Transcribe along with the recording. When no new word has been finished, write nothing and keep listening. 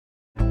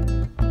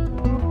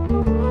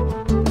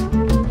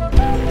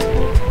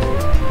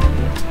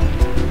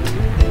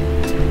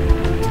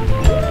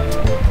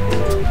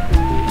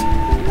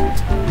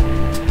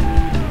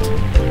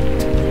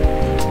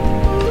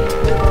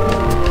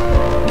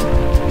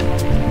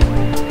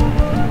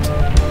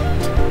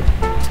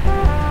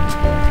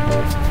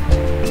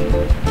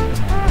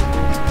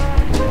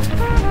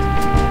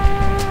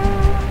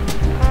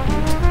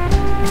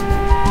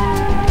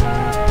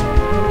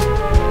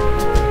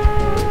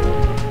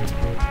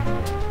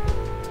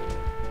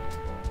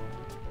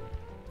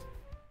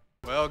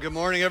Good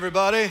morning,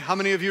 everybody. How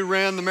many of you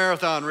ran the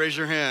marathon? Raise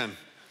your hand.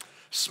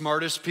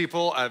 Smartest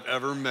people I've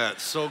ever met.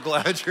 So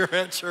glad you're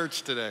at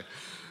church today.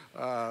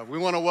 We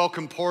want to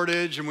welcome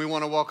Portage, and we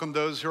want to welcome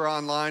those who are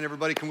online.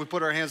 Everybody, can we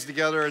put our hands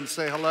together and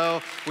say hello?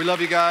 We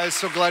love you guys.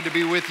 So glad to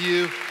be with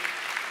you.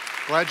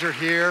 Glad you're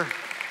here.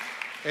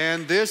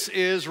 And this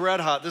is Red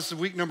Hot. This is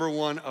week number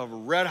 1 of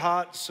Red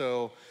Hot.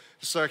 So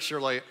this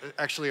is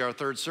actually our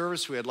third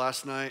service we had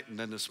last night and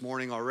then this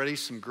morning already.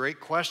 Some great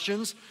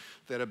questions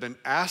that have been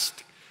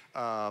asked.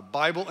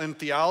 Bible and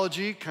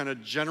theology, kind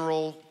of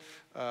general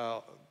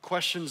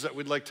questions that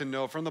we'd like to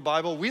know from the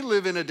Bible. We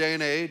live in a day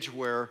and age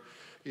where,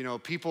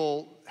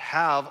 people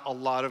have a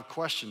lot of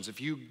questions. If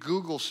you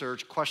Google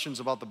search questions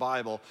about the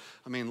Bible,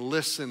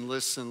 lists and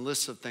lists and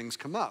lists of things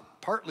come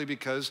up, partly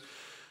because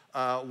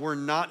we're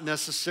not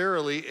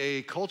necessarily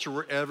a culture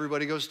where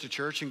everybody goes to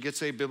church and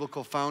gets a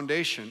biblical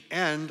foundation,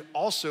 and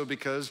also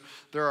because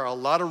there are a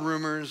lot of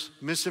rumors,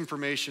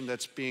 misinformation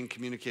that's being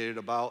communicated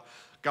about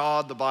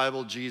God, the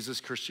Bible, Jesus,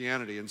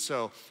 Christianity. And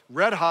so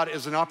Red Hot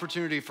is an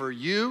opportunity for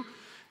you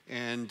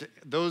and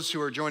those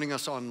who are joining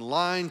us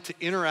online to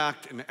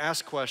interact and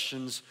ask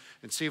questions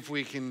and see if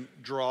we can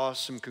draw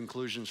some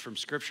conclusions from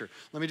Scripture.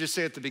 Let me just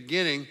say at the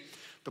beginning,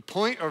 the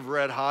point of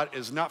Red Hot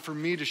is not for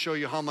me to show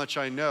you how much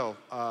I know.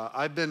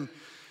 I've been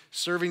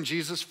serving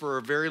Jesus for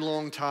a very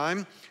long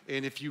time,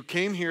 and if you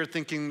came here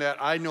thinking that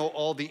I know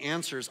all the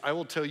answers, I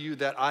will tell you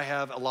that I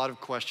have a lot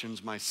of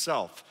questions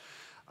myself.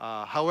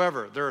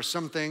 However, there are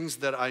some things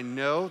that I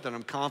know that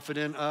I'm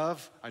confident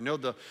of. I know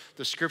the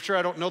Scripture.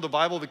 I don't know the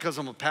Bible because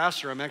I'm a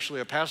pastor. I'm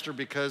actually a pastor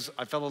because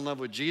I fell in love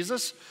with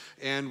Jesus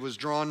and was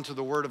drawn to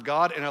the Word of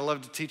God, and I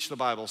love to teach the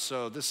Bible.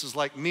 So this is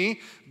like me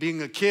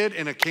being a kid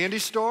in a candy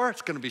store.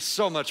 It's going to be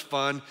so much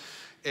fun,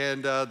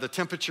 and the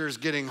temperature is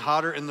getting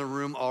hotter in the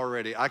room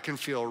already. I can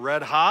feel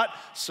red hot,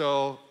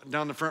 so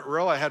down the front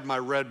row, I had my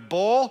Red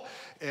Bull,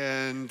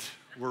 and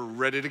we're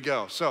ready to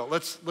go. So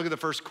let's look at the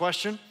first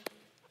question.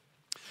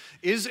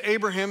 Is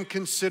Abraham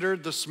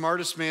considered the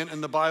smartest man in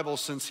the Bible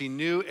since he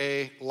knew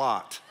a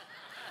lot?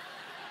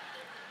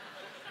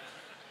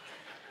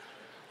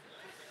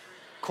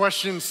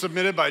 Question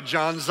submitted by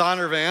John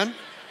Zondervan.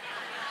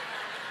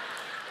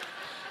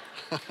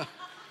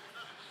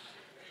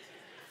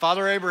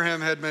 Father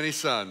Abraham had many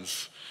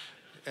sons,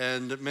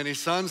 and many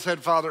sons had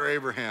Father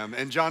Abraham,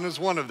 and John is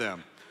one of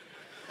them,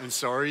 and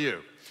so are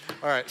you.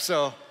 All right,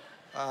 so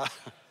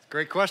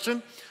great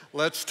question.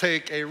 Let's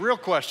take a real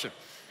question.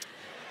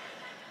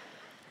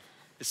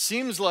 It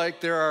seems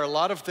like there are a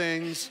lot of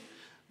things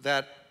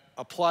that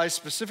apply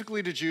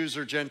specifically to Jews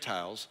or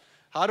Gentiles.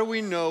 How do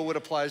we know what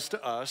applies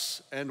to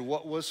us and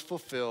what was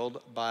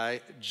fulfilled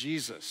by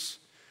Jesus?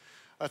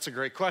 That's a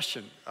great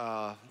question.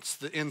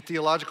 In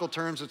theological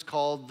terms, it's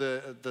called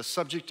the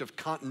subject of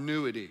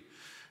continuity.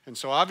 And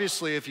so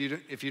obviously, if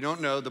you don't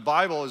know, the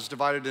Bible is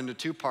divided into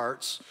 2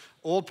 parts.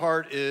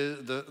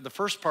 The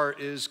first part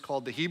is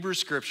called the Hebrew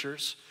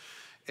Scriptures,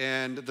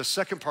 and the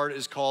second part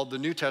is called the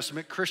New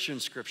Testament Christian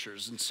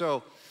Scriptures. And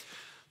so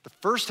the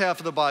first half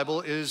of the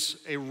Bible is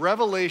a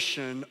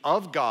revelation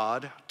of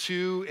God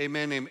to a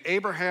man named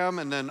Abraham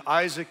and then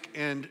Isaac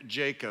and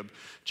Jacob.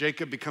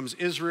 Jacob becomes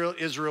Israel.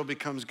 Israel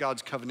becomes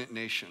God's covenant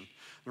nation.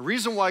 The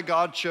reason why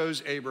God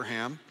chose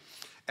Abraham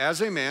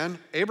as a man,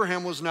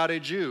 Abraham was not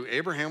a Jew.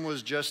 Abraham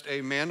was just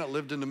a man that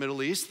lived in the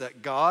Middle East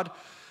that God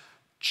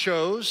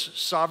chose,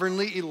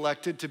 sovereignly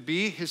elected to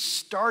be his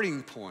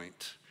starting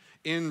point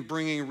in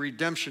bringing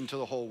redemption to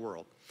the whole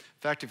world. In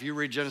fact, if you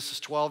read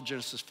Genesis 12,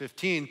 Genesis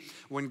 15,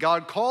 when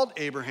God called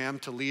Abraham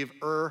to leave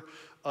Ur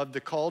of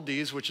the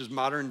Chaldees, which is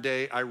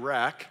modern-day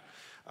Iraq,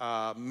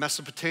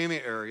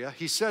 Mesopotamia area,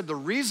 he said, the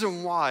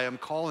reason why I'm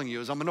calling you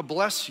is I'm going to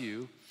bless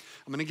you,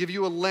 I'm going to give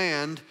you a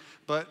land,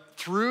 but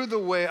through the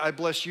way I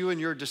bless you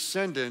and your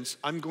descendants,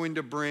 I'm going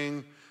to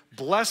bring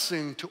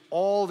blessing to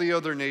all the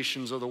other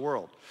nations of the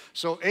world.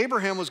 So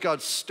Abraham was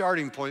God's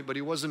starting point, but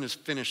he wasn't his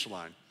finish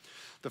line.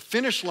 The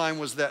finish line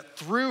was that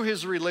through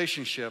his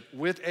relationship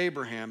with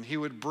Abraham, he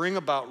would bring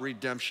about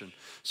redemption.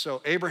 So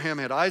Abraham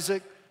had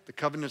Isaac, the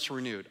covenant's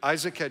renewed.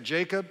 Isaac had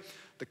Jacob,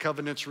 the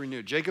covenant's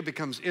renewed. Jacob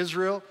becomes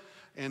Israel,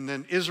 and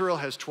then Israel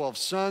has 12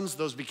 sons.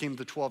 Those became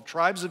the 12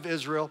 tribes of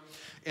Israel.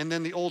 And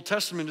then the Old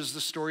Testament is the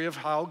story of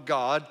how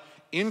God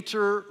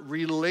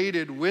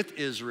interrelated with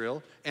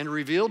Israel and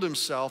revealed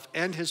himself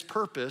and his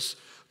purpose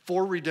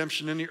for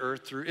redemption in the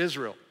earth through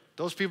Israel.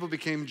 Those people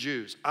became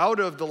Jews. Out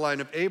of the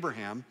line of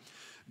Abraham,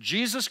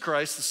 Jesus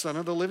Christ, the Son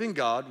of the living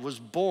God, was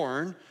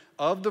born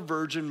of the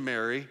Virgin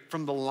Mary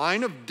from the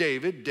line of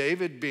David,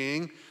 David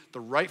being the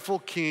rightful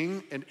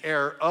king and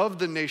heir of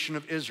the nation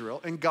of Israel.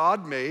 And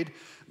God made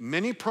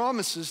many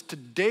promises to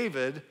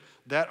David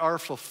that are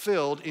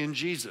fulfilled in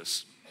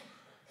Jesus.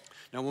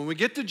 Now, when we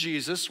get to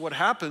Jesus, what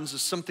happens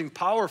is something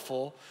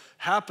powerful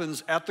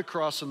happens at the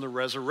cross and the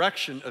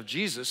resurrection of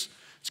Jesus.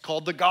 It's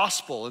called the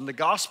gospel, and the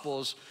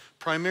gospel is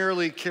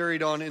primarily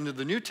carried on into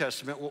the New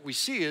Testament. What we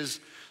see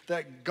is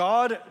that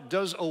God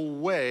does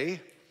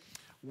away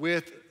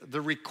with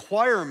the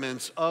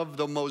requirements of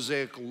the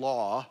Mosaic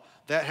law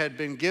that had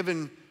been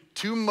given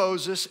to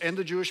Moses and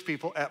the Jewish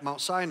people at Mount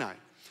Sinai.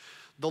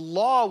 The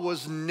law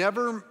was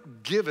never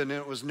given,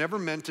 and it was never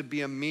meant to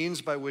be a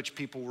means by which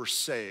people were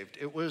saved.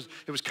 It was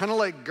kind of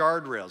like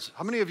guardrails.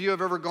 How many of you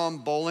have ever gone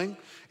bowling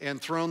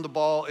and thrown the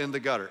ball in the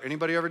gutter?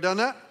 Anybody ever done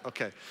that?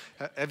 Okay.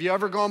 Have you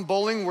ever gone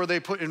bowling where they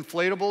put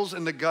inflatables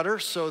in the gutter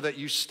so that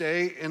you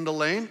stay in the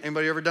lane?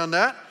 Anybody ever done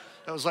that?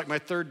 That was like my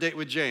third date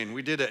with Jane.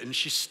 We did it, and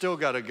she still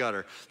got a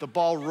gutter. The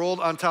ball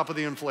rolled on top of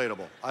the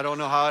inflatable. I don't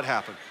know how it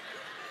happened.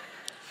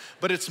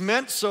 But it's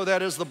meant so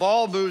that as the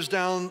ball moves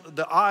down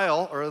the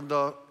aisle, or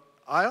the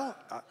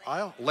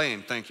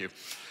lane, thank you,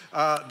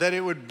 that it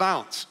would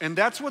bounce. And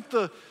that's what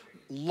the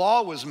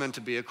law was meant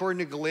to be. According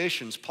to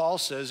Galatians, Paul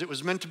says it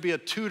was meant to be a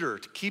tutor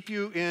to keep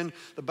you in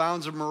the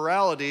bounds of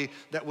morality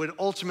that would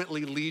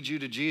ultimately lead you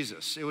to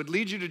Jesus. It would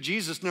lead you to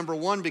Jesus, number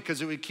one, because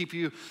it would keep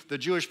you, the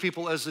Jewish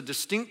people, as a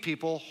distinct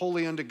people,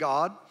 holy unto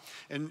God.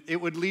 And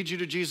it would lead you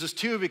to Jesus,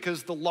 too,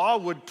 because the law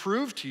would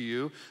prove to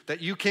you that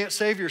you can't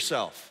save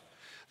yourself.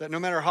 That no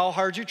matter how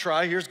hard you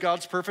try, here's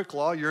God's perfect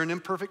law, you're an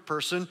imperfect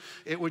person,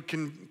 it would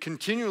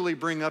continually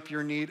bring up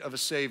your need of a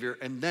Savior,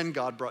 and then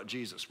God brought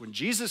Jesus. When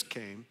Jesus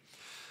came,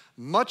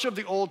 much of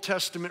the Old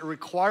Testament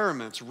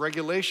requirements,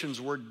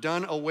 regulations were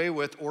done away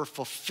with or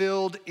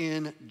fulfilled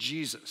in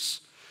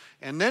Jesus.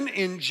 And then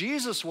in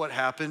Jesus, what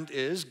happened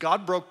is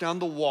God broke down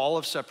the wall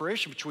of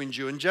separation between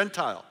Jew and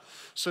Gentile.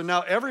 So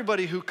now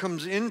everybody who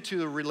comes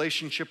into a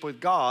relationship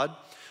with God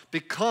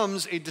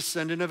becomes a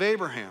descendant of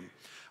Abraham.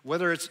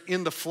 Whether it's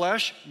in the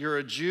flesh, you're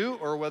a Jew,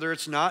 or whether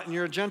it's not and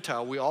you're a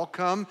Gentile, we all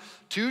come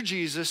to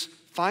Jesus,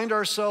 find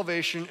our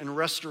salvation and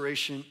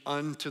restoration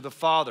unto the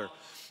Father.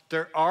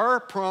 There are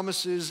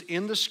promises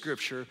in the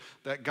scripture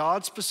that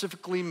God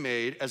specifically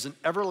made as an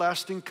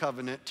everlasting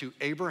covenant to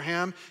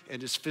Abraham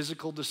and his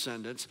physical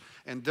descendants.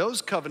 And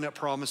those covenant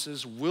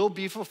promises will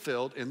be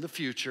fulfilled in the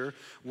future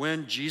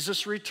when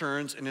Jesus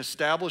returns and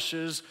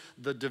establishes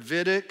the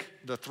Davidic,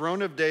 the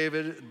throne of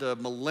David, the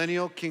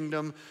millennial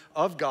kingdom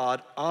of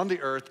God on the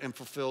earth, and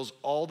fulfills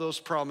all those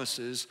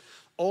promises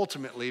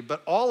ultimately.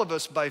 But all of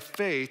us by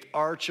faith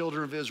are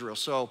children of Israel.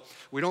 So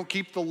we don't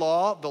keep the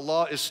law. The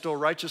law is still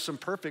righteous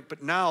and perfect,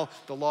 but now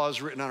the law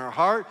is written on our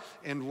heart,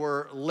 and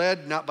we're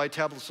led not by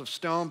tablets of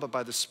stone, but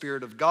by the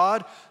Spirit of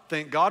God.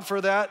 Thank God for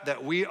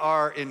that we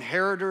are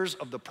inheritors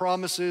of the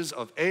promises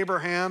of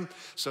Abraham.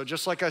 So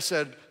just like I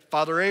said,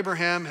 Father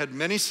Abraham had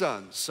many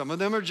sons. Some of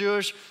them are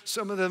Jewish,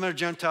 some of them are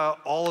Gentile.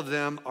 All of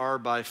them are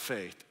by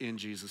faith in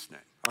Jesus' name.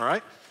 All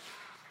right?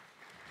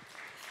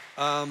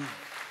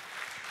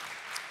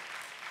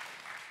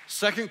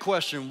 Second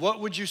question,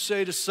 what would you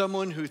say to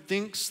someone who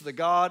thinks the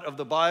God of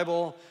the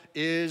Bible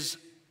is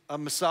a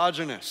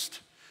misogynist?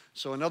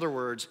 So in other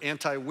words,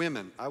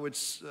 anti-women.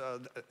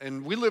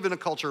 And we live in a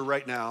culture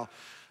right now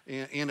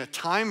in a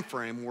time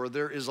frame where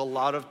there is a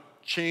lot of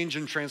change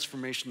and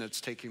transformation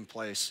that's taking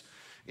place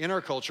in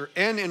our culture,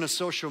 and in a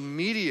social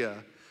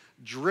media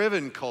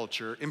driven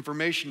culture,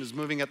 information is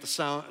moving at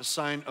the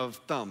sign of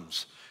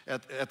thumbs.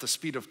 At the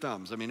speed of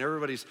thumbs. I mean,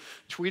 everybody's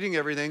tweeting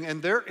everything,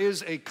 and there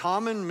is a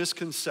common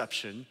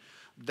misconception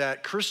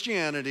that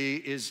Christianity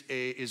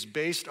is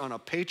based on a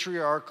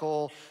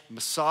patriarchal,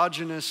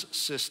 misogynist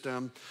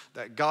system,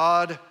 that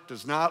God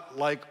does not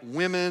like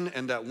women,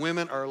 and that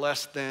women are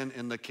less than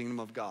in the kingdom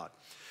of God.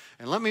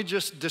 And let me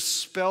just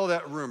dispel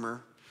that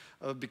rumor,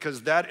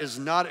 because that is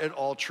not at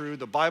all true.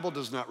 The Bible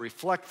does not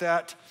reflect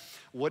that.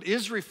 What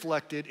is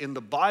reflected in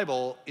the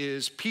Bible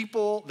is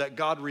people that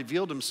God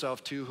revealed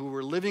himself to who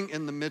were living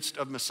in the midst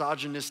of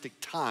misogynistic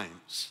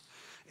times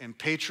and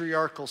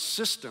patriarchal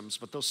systems,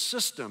 but those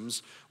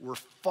systems were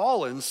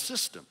fallen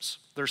systems.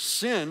 They're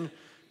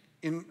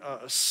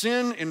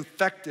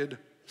sin-infected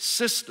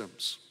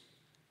systems.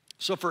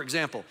 So for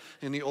example,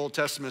 in the Old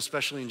Testament,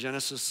 especially in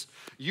Genesis,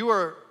 you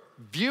are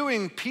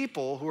viewing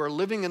people who are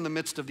living in the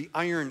midst of the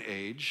Iron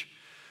Age,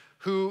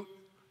 who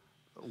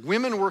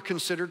women were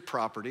considered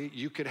property.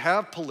 You could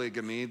have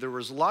polygamy. There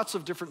was lots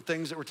of different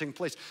things that were taking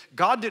place.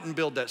 God didn't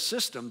build that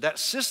system. That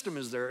system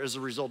is there as a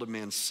result of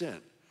man's sin.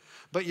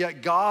 But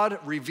yet God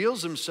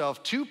reveals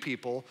himself to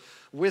people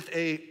with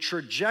a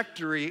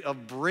trajectory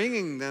of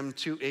bringing them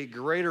to a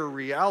greater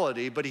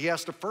reality, but he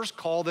has to first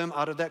call them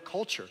out of that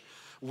culture.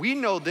 We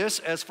know this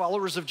as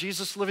followers of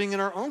Jesus living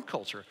in our own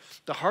culture.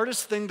 The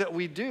hardest thing that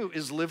we do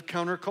is live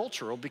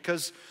countercultural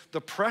because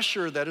the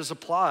pressure that is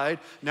applied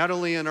not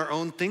only in our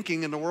own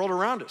thinking in the world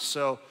around us.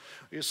 So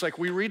it's like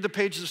we read the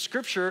pages of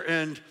Scripture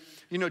and,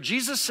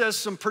 Jesus says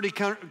some pretty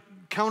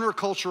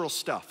countercultural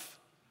stuff.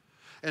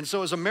 And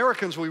so as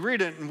Americans, we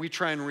read it and we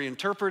try and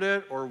reinterpret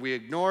it or we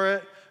ignore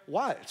it.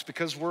 Why? It's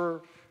because we're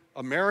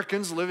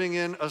Americans living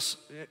in a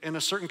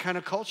certain kind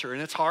of culture,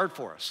 and it's hard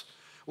for us.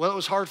 Well, it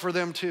was hard for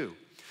them too.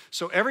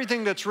 So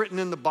everything that's written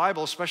in the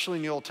Bible, especially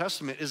in the Old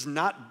Testament, is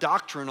not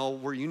doctrinal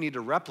where you need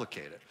to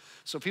replicate it.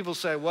 So people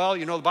say, well,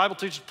 the Bible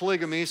teaches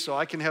polygamy, so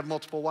I can have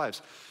multiple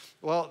wives.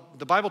 Well,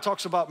 the Bible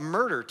talks about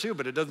murder too,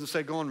 but it doesn't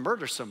say go and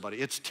murder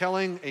somebody. It's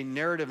telling a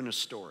narrative and a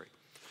story.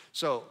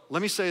 So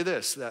let me say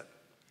this, that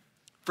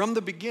from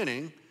the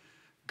beginning,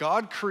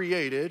 God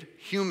created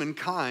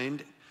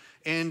humankind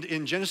And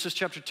in Genesis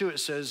chapter 2, it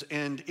says,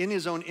 and in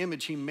his own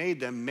image he made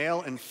them,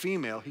 male and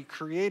female, he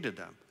created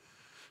them.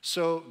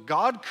 So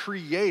God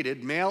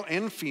created male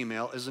and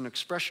female as an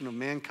expression of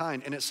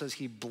mankind, and it says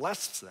he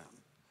blessed them.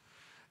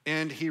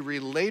 And he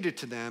related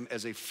to them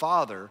as a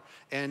father,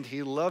 and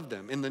he loved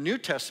them. In the New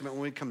Testament,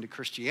 when we come to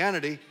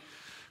Christianity,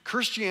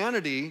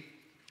 Christianity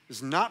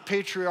is not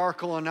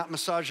patriarchal and not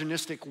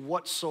misogynistic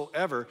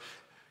whatsoever.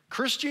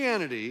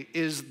 Christianity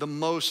is the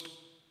most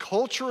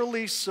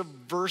culturally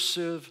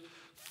subversive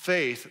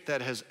faith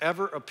that has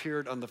ever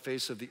appeared on the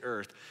face of the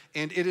earth.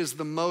 And it is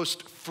the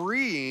most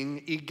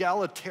freeing,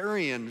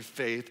 egalitarian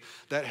faith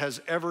that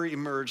has ever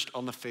emerged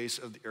on the face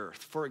of the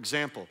earth. For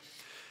example,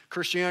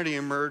 Christianity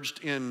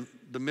emerged in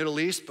the Middle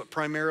East, but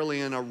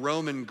primarily in a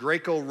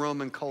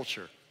Greco-Roman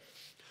culture.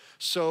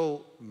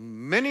 So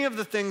many of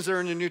the things that are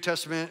in the New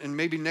Testament, and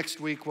maybe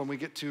next week when we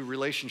get to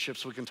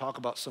relationships, we can talk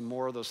about some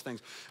more of those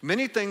things.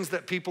 Many things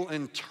that people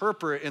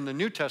interpret in the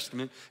New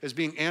Testament as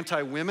being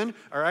anti-women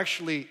are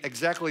actually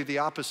exactly the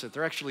opposite.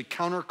 They're actually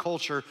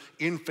counterculture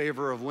in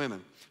favor of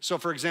women. So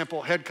for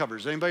example, head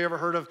covers. Anybody ever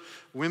heard of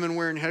women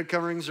wearing head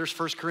coverings? There's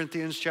 1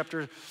 Corinthians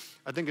chapter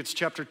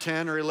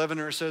 10 or 11,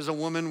 where it says a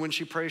woman, when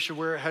she prays, should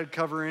wear a head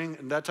covering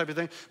and that type of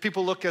thing.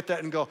 People look at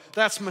that and go,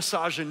 that's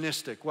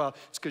misogynistic. Well,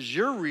 it's because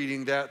you're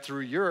reading that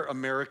through your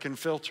American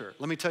filter.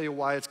 Let me tell you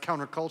why it's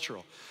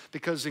countercultural.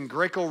 Because in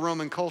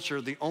Greco-Roman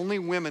culture, the only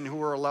women who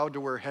were allowed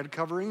to wear head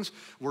coverings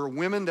were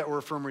women that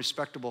were from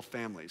respectable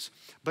families.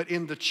 But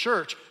in the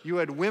church, you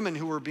had women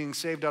who were being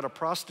saved out of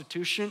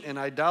prostitution and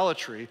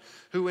idolatry,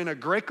 who in a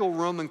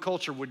Greco-Roman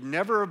culture would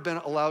never have been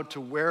allowed to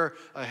wear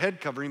a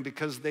head covering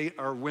because they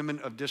are women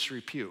of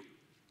disrepute.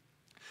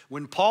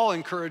 When Paul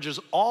encourages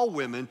all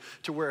women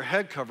to wear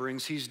head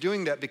coverings, he's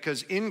doing that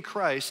because in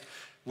Christ,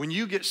 when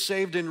you get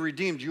saved and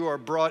redeemed, you are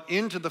brought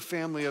into the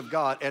family of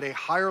God at a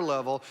higher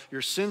level.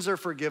 Your sins are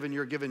forgiven.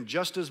 You're given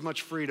just as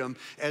much freedom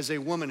as a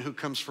woman who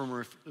comes from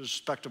a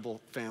respectable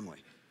family.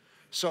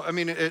 So, I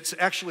mean, it's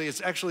actually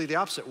the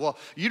opposite. Well,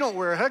 you don't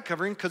wear a head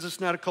covering because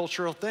it's not a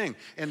cultural thing.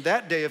 And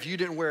that day, if you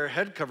didn't wear a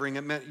head covering,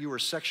 it meant you were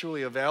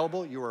sexually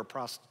available, you were a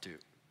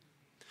prostitute.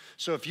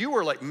 So if you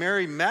were like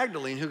Mary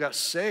Magdalene who got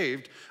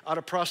saved out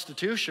of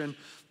prostitution,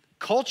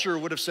 culture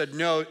would have said,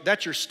 no,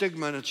 that's your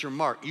stigma and it's your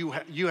mark. You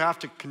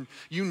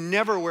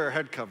never wear a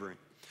head covering.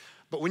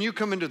 But when you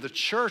come into the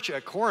church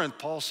at Corinth,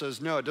 Paul says,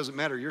 no, it doesn't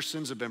matter. Your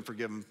sins have been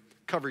forgiven.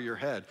 Cover your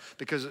head,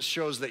 because it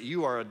shows that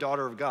you are a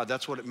daughter of God.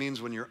 That's what it means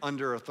when you're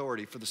under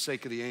authority for the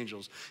sake of the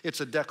angels.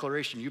 It's a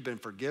declaration. You've been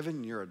forgiven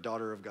and you're a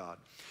daughter of God.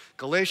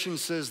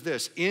 Galatians says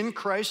this, in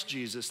Christ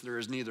Jesus, there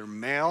is neither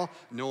male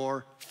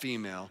nor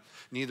female,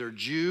 neither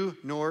Jew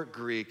nor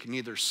Greek,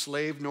 neither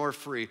slave nor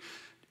free.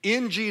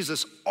 In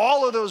Jesus,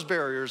 all of those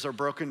barriers are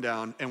broken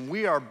down, and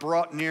we are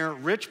brought near,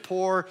 rich,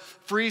 poor,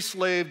 free,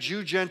 slave,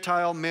 Jew,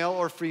 Gentile, male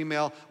or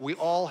female. We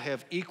all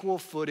have equal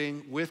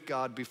footing with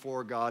God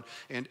before God,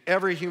 and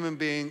every human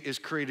being is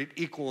created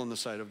equal in the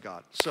sight of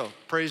God. So,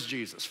 praise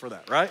Jesus for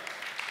that, right?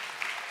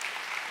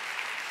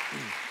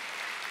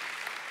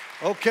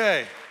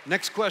 Okay,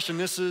 next question.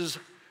 This is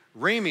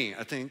Rami,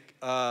 I think,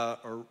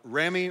 or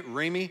Rami,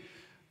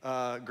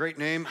 great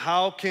name.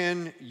 How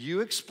can you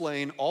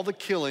explain all the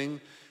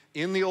killing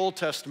in the Old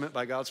Testament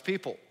by God's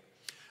people?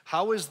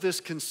 How is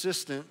this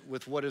consistent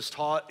with what is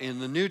taught in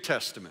the New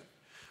Testament?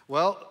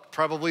 Well,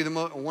 probably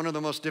one of the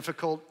most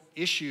difficult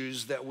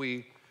issues that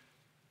we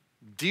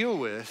deal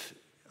with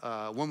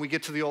when we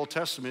get to the Old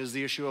Testament is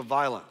the issue of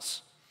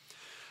violence.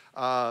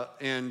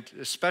 And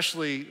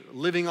especially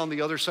living on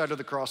the other side of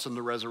the cross and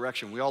the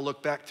resurrection. We all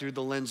look back through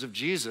the lens of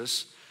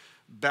Jesus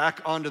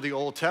back onto the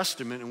Old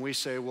Testament and we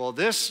say, well,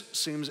 this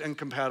seems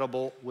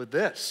incompatible with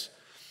this.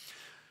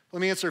 Let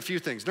me answer a few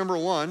things. Number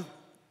one,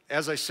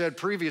 as I said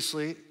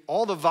previously,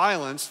 all the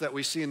violence that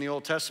we see in the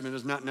Old Testament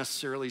is not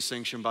necessarily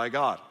sanctioned by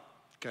God.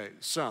 Okay,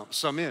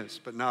 some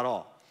is, but not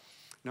all.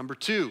 Number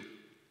two,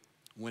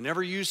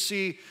 whenever you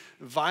see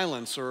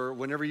violence or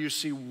whenever you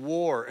see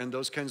war and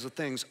those kinds of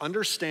things,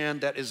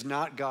 understand that is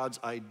not God's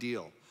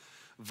ideal.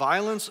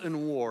 Violence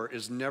and war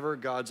is never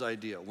God's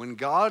ideal. When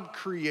God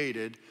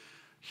created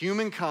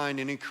humankind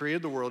and he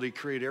created the world, he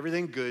created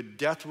everything good.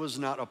 Death was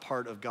not a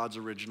part of God's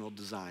original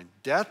design.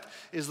 Death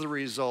is the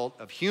result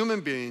of human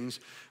beings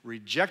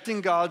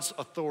rejecting God's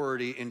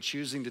authority and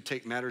choosing to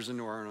take matters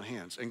into our own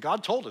hands. And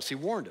God told us, he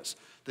warned us,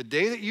 the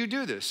day that you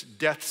do this,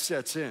 death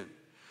sets in.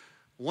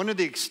 One of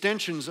the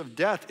extensions of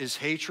death is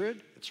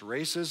hatred, it's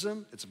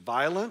racism, it's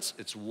violence,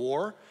 it's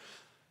war.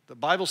 The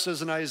Bible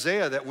says in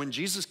Isaiah that when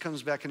Jesus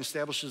comes back and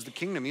establishes the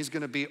kingdom, he's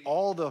going to be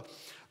all the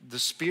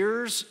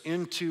spears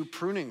into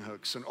pruning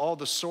hooks and all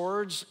the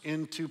swords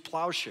into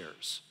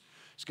plowshares.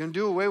 He's going to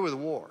do away with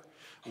war.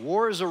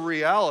 War is a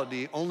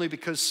reality only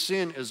because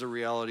sin is a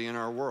reality in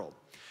our world.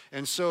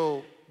 And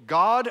so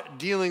God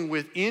dealing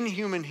within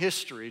human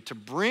history to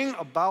bring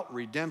about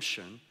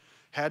redemption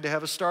had to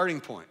have a starting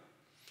point.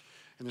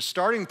 And the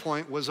starting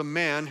point was a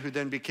man who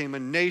then became a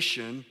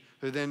nation,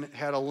 who then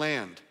had a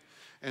land.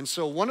 And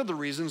so one of the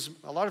reasons,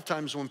 a lot of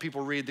times when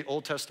people read the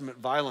Old Testament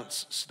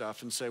violence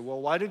stuff and say,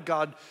 well, why did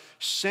God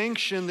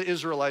sanction the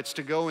Israelites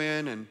to go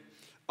in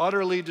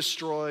utterly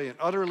destroy and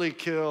utterly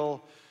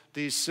kill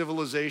these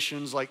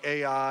civilizations like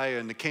AI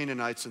and the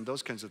Canaanites and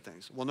those kinds of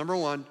things? Well, number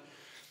one,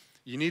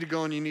 you need to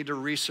go and you need to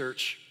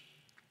research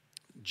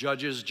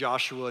Judges,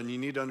 Joshua, and you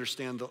need to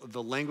understand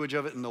the language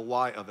of it and the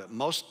why of it.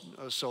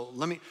 So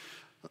let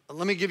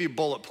me give you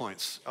bullet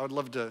points. I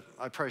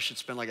probably should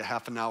spend like a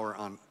half an hour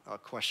on a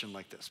question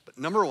like this. But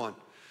number one,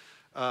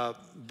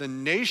 the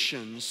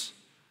nations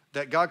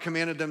that God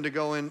commanded them to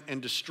go in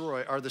and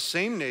destroy are the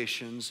same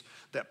nations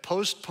that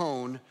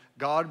postpone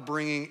God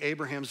bringing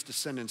Abraham's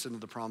descendants into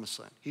the promised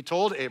land. He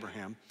told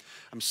Abraham,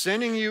 I'm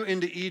sending you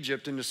into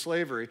Egypt, into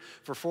slavery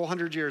for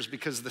 400 years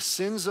because the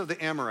sins of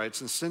the Amorites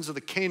and sins of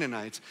the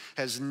Canaanites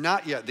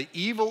the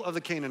evil of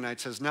the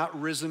Canaanites has not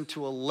risen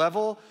to a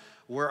level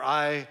where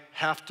I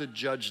have to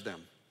judge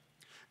them.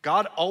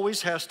 God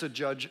always has to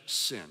judge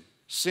sin.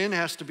 Sin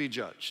has to be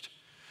judged.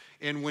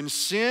 And when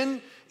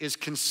sin is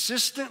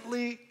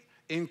consistently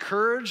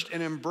encouraged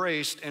and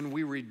embraced and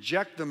we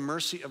reject the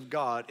mercy of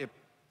God, it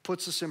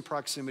puts us in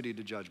proximity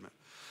to judgment.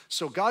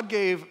 So God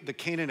gave the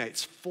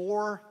Canaanites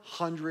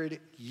 400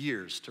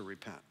 years to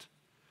repent.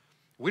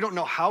 We don't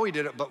know how he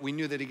did it, but we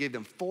knew that he gave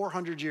them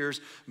 400 years.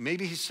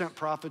 Maybe he sent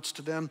prophets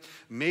to them.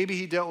 Maybe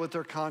he dealt with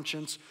their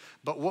conscience.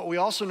 But what we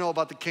also know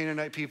about the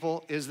Canaanite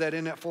people is that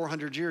in that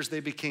 400 years, they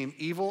became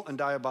evil and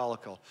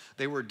diabolical.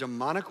 They were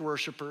demonic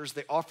worshipers.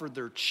 They offered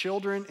their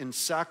children in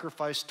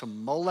sacrifice to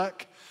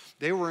Molech.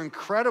 They were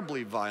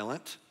incredibly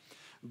violent.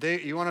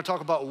 You want to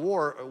talk about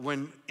war,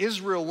 when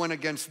Israel went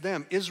against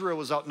them, Israel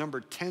was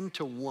outnumbered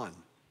 10-1.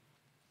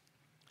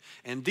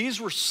 And these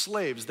were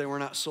slaves, they were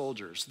not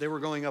soldiers. They were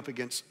going up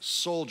against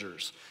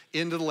soldiers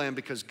into the land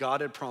because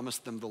God had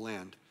promised them the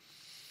land.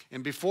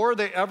 And before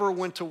they ever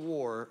went to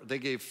war, they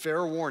gave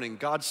fair warning.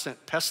 God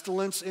sent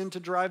pestilence in to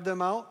drive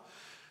them out.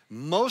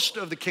 Most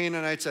of the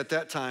Canaanites at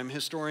that time,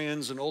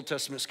 historians and Old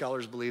Testament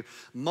scholars believe,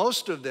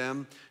 most of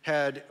them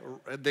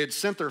they'd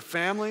sent their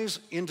families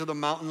into the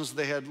mountains.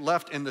 They had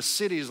left, and the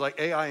cities like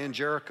Ai and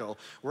Jericho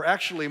were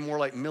actually more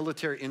like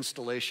military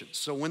installations.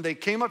 So when they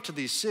came up to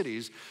these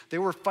cities, they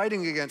were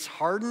fighting against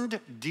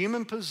hardened,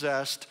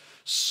 demon-possessed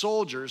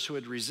soldiers who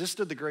had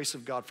resisted the grace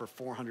of God for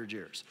 400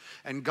 years.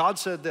 And God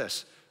said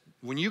this,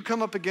 when you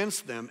come up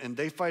against them and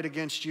they fight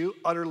against you,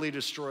 utterly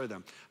destroy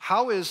them.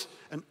 How is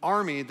an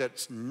army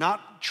that's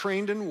not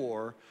trained in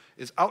war,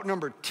 is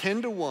outnumbered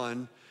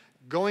 10-1,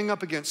 going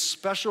up against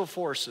special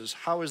forces,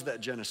 how is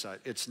that genocide?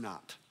 It's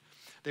not.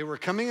 They were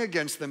coming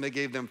against them. They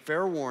gave them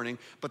fair warning,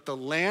 but the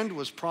land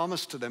was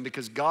promised to them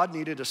because God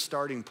needed a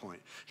starting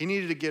point. He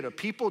needed to get a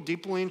people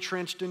deeply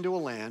entrenched into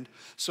a land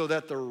so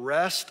that the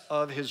rest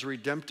of his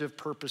redemptive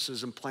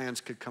purposes and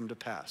plans could come to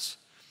pass.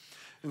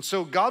 And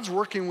so God's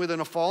working within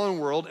a fallen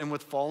world and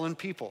with fallen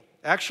people.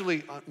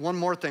 Actually, one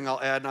more thing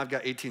I'll add, and I've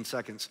got 18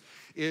 seconds,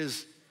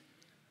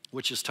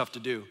 which is tough to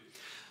do.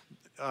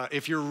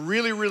 If you're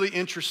really, really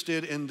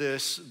interested in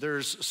this,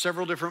 there's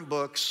several different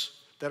books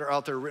that are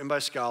out there written by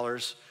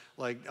scholars.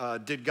 Like,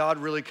 Did God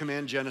Really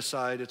Command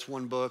Genocide? It's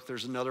one book.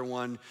 There's another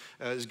one,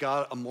 Is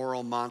God a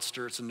Moral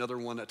Monster? It's another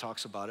one that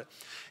talks about it.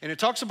 And it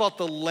talks about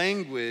the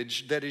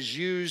language that is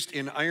used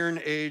in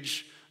Iron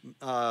Age,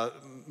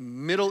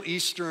 Middle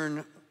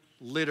Eastern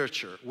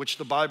literature, which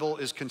the Bible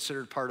is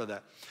considered part of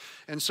that.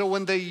 And so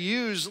when they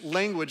use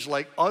language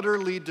like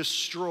utterly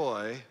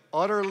destroy,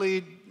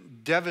 utterly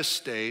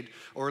devastate,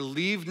 or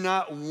leave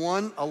not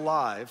one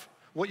alive,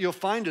 what you'll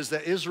find is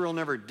that Israel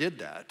never did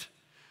that.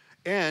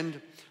 And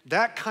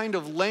that kind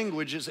of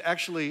language is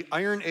actually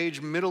Iron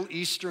Age Middle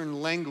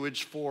Eastern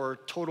language for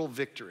total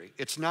victory.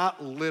 It's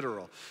not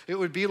literal. It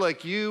would be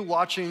like you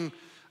watching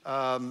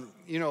the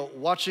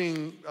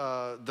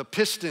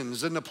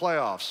Pistons in the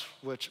playoffs,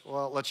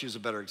 let's use a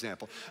better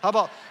example. How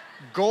about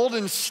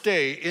Golden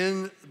State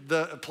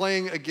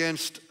playing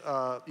against,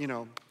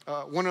 one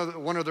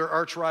of their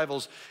arch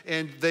rivals,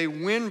 and they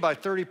win by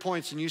 30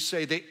 points, and you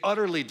say they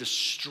utterly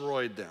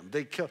destroyed them.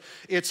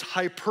 It's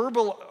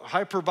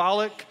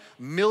hyperbolic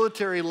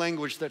military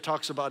language that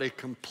talks about a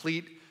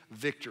complete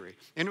victory.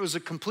 And it was a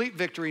complete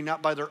victory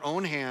not by their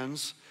own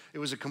hands. It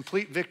was a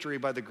complete victory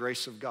by the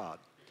grace of God.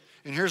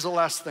 And here's the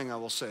last thing I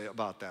will say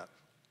about that.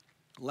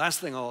 Last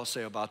thing I will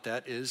say about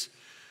that is,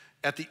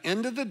 at the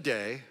end of the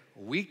day,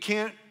 we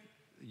can't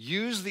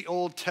use the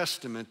Old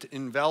Testament to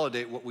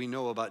invalidate what we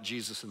know about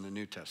Jesus in the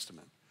New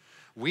Testament.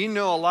 We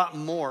know a lot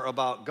more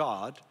about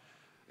God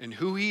and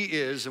who he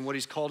is and what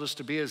he's called us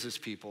to be as his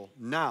people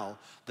now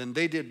than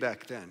they did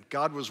back then.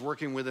 God was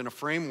working within a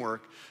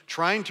framework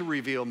trying to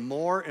reveal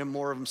more and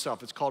more of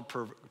himself. It's called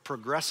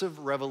progressive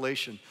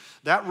revelation.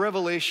 That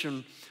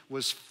revelation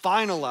was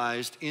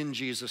finalized in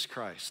Jesus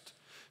Christ.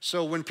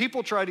 So when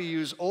people try to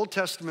use Old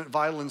Testament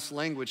violence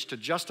language to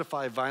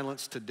justify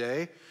violence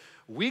today,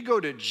 we go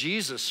to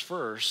Jesus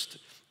first,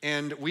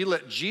 and we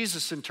let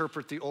Jesus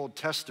interpret the Old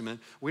Testament.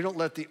 We don't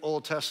let the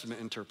Old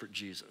Testament interpret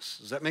Jesus.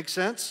 Does that make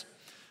sense?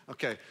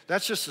 Okay,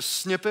 that's just a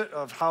snippet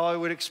of how I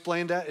would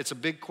explain that. It's a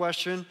big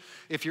question.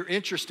 If you're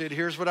interested,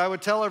 here's what I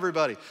would tell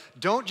everybody.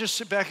 Don't just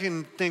sit back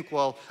and think,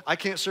 well, I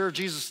can't serve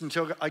Jesus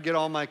until I get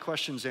all my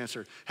questions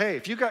answered. Hey,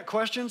 if you got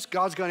questions,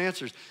 God's got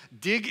answers.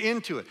 Dig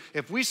into it.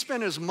 If we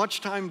spend as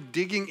much time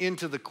digging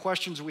into the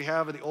questions we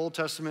have in the Old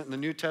Testament and the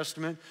New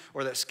Testament,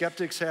 or that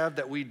skeptics have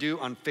that we do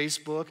on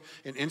Facebook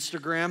and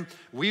Instagram,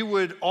 we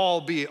would all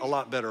be a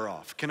lot better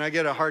off. Can I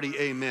get a hearty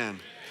amen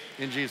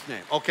in Jesus'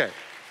 name? Okay.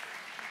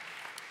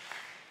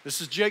 This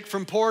is Jake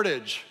from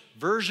Portage.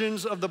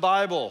 Versions of the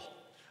Bible.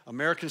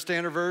 American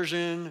Standard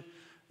Version,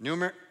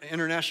 New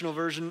International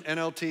Version,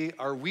 NLT.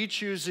 Are we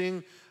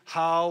choosing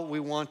how we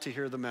want to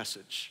hear the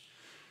message?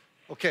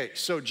 Okay,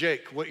 so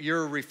Jake, what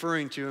you're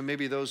referring to, and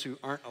maybe those who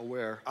aren't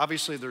aware,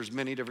 obviously there's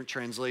many different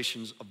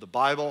translations of the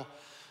Bible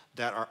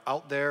that are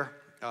out there.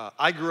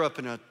 I grew up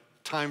in a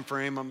time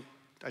frame,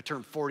 I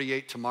turned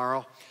 48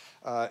 tomorrow,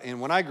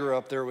 and when I grew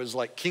up there was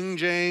like King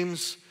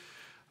James,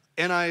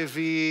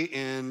 NIV,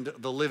 and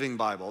the Living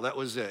Bible. That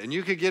was it. And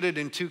you could get it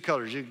in two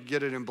colors. You could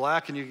get it in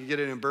black and you could get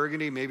it in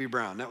burgundy, maybe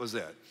brown. That was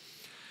it.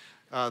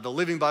 The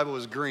Living Bible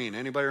was green.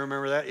 Anybody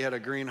remember that? You had a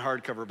green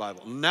hardcover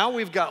Bible. Now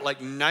we've got like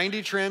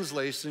 90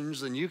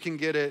 translations, and you can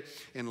get it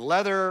in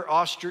leather,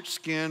 ostrich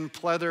skin,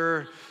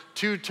 pleather,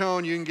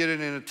 two-tone. You can get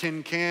it in a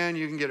tin can.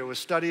 You can get it with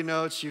study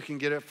notes. You can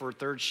get it for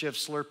third shift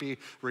Slurpee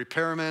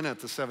repairman at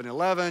the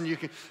 7-Eleven.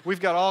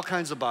 We've got all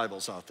kinds of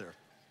Bibles out there.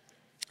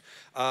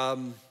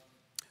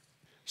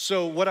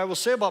 So what I will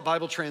say about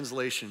Bible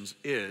translations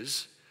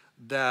is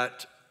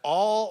that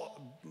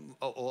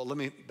let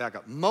me back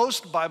up.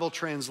 Most Bible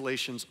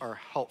translations are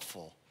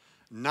helpful.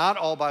 Not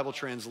all Bible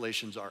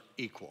translations are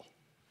equal.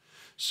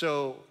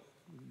 So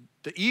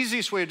the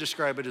easiest way to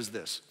describe it is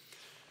this.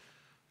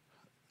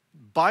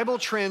 Bible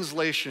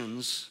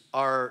translations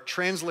are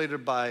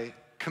translated by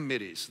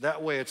committees.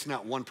 That way it's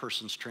not one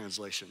person's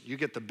translation. You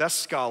get the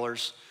best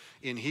scholars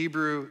in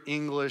Hebrew,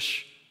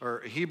 English,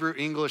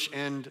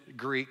 and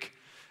Greek,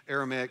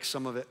 Aramaic,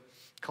 some of it,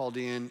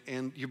 Chaldean,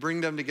 and you bring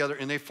them together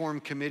and they form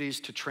committees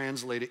to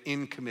translate it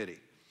in committee.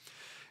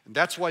 And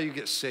that's why you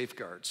get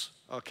safeguards.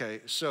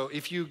 Okay, so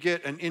if you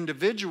get an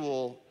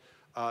individual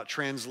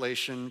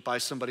translation by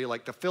somebody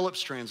like the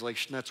Phillips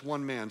translation, that's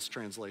one man's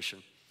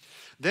translation.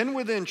 Then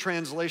within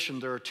translation,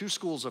 there are two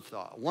schools of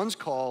thought. One's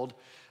called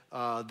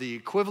the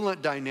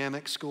equivalent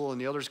dynamic school, and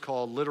the other's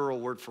called literal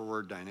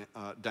word-for-word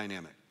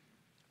dynamic.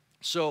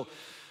 So,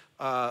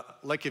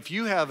 like if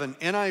you have an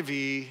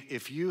NIV,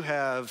 if you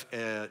have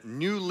a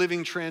New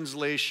Living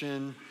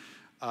Translation,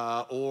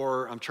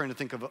 or I'm trying to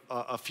think of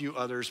a few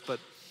others, but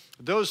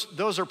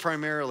those are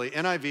primarily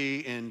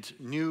NIV and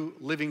New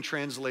Living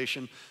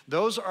Translation.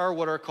 Those are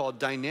what are called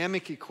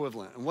dynamic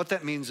equivalent. And what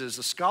that means is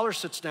the scholar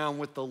sits down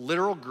with the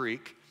literal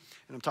Greek,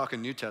 and I'm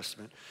talking New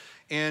Testament,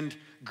 and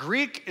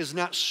Greek is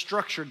not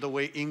structured the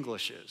way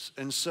English is.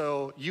 And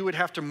so you would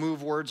have to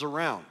move words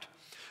around.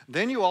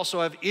 Then you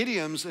also have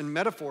idioms and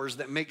metaphors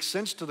that make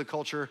sense to the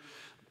culture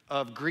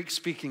of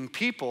Greek-speaking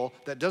people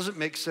that doesn't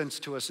make sense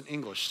to us in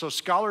English. So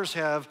scholars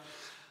have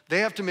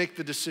to make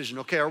the decision,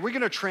 okay, are we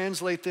going to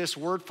translate this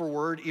word for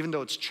word even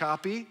though it's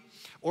choppy?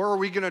 Or are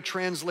we going to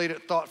translate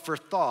it thought for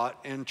thought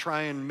and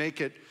try and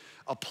make it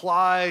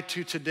apply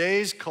to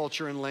today's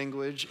culture and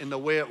language in the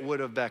way it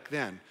would have back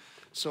then?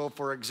 So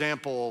for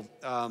example,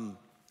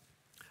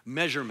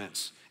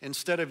 measurements.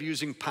 Instead of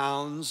using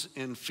pounds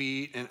and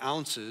feet and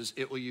ounces,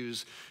 it will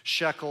use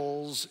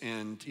shekels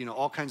and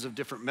all kinds of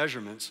different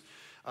measurements,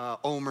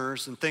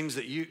 omers and things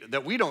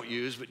that we don't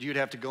use, but you'd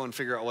have to go and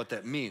figure out what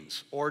that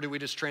means. Or do we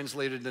just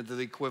translate it into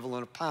the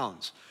equivalent of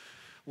pounds?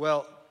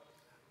 Well,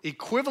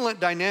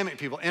 equivalent dynamic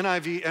people,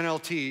 NIV,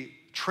 NLT,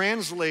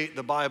 translate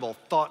the Bible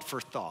thought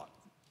for thought.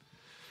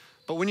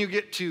 But when you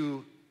get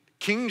to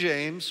King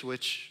James,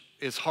 which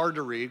is hard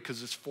to read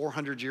because it's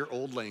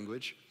 400-year-old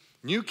language,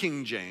 New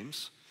King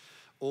James,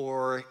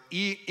 or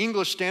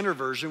English Standard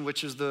Version,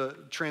 which is the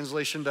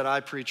translation that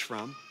I preach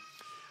from,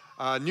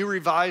 New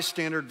Revised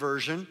Standard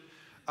Version,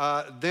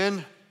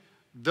 then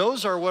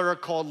those are what are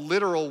called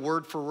literal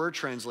word-for-word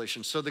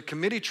translations. So the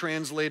committee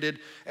translated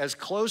as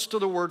close to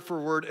the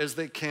word-for-word as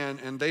they can,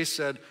 and they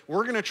said,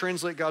 we're going to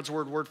translate God's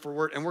word for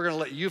word, and we're going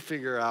to let you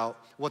figure out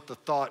what the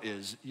thought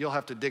is. You'll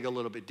have to dig a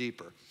little bit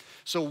deeper.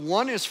 So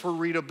one is for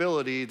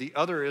readability, the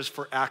other is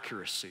for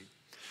accuracy.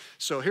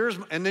 So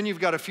and then you've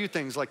got a few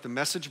things like the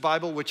Message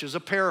Bible, which is a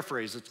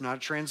paraphrase. It's not a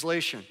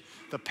translation.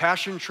 The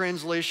Passion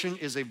Translation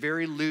is a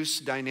very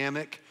loose,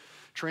 dynamic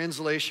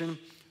translation.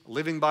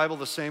 Living Bible,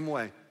 the same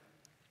way.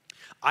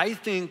 I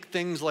think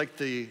things like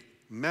the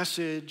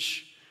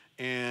Message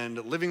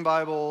and Living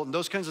Bible, and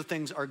those kinds of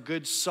things are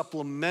good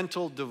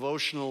supplemental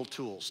devotional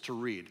tools to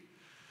read.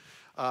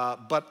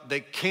 But they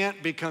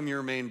can't become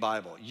your main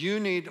Bible. You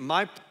need,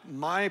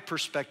 my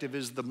perspective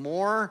is the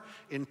more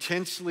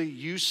intensely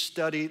you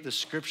study the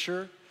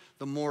Scripture,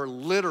 the more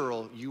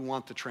literal you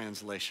want the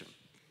translation.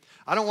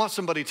 I don't want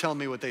somebody telling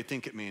me what they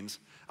think it means.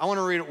 I want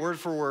to read it word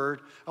for word.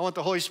 I want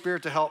the Holy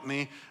Spirit to help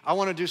me. I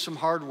want to do some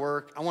hard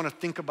work. I want to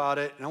think about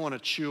it, and I want to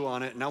chew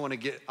on it, and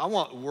I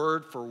want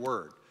word for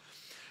word.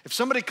 If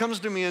somebody comes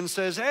to me and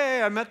says,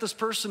 hey, I met this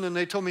person and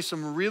they told me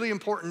some really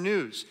important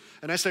news,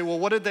 and I say, well,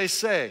 what did they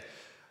say?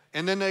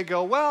 And then they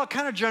go, well,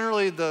 kind of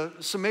generally the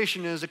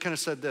summation is it kind of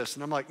said this.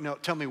 And I'm like, no,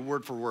 tell me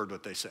word for word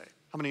what they say.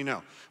 How many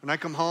know? When I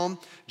come home,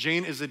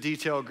 Jane is a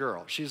detail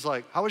girl. She's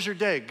like, how was your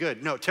day?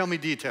 Good. No, tell me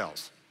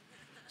details.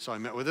 So I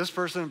met with this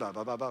person, blah,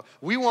 blah, blah, blah.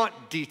 We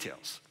want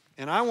details,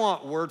 and I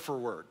want word for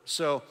word.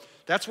 So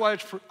that's why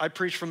I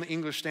preach from the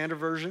English Standard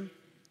Version.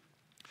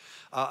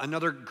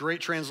 Another great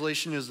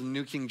translation is the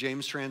New King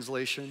James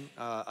translation.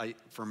 I,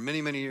 for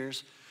many, many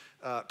years,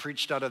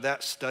 preached out of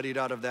that, studied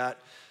out of that.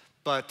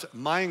 But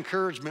my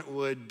encouragement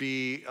would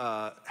be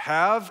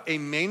have a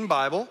main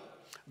Bible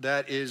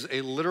that is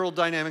a literal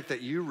dynamic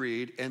that you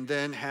read, and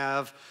then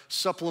have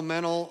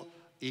supplemental,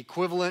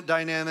 equivalent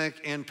dynamic,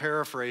 and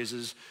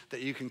paraphrases that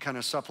you can kind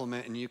of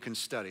supplement and you can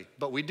study.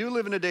 But we do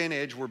live in a day and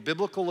age where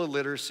biblical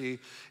illiteracy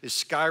is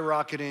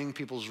skyrocketing.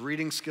 People's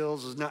reading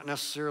skills is not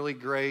necessarily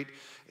great.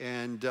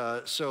 And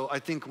so I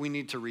think we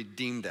need to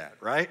redeem that,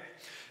 right?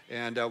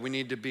 And we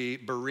need to be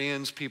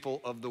Bereans,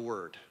 people of the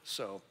word.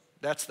 So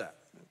that's that.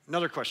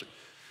 Another question.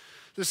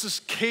 This is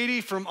Katie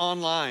from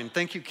online.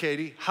 Thank you,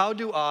 Katie. How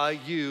do I,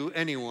 you,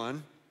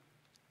 anyone,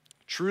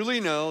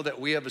 truly know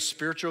that we have a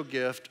spiritual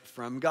gift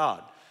from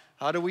God?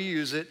 How do we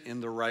use it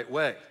in the right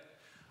way?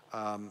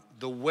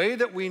 The way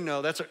that we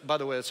know, by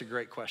the way, that's a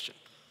great question.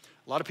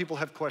 A lot of people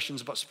have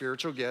questions about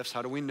spiritual gifts.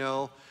 How do we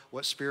know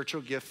what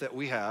spiritual gift that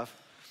we have?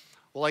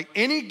 Well, like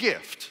any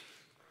gift,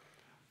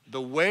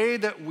 the way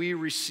that we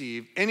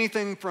receive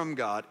anything from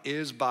God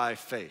is by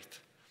faith.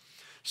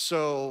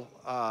 So,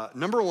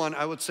 number one,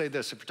 I would say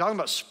this. If we're talking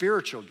about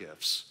spiritual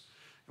gifts,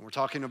 and we're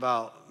talking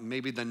about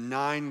maybe the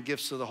 9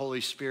 gifts of the Holy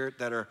Spirit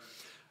that are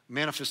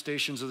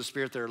manifestations of the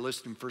Spirit that are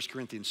listed in 1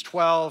 Corinthians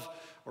 12,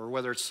 or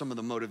whether it's some of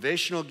the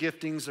motivational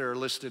giftings that are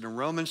listed in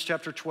Romans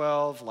chapter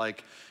 12,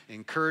 like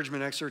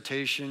encouragement,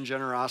 exhortation,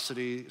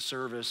 generosity,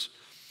 service,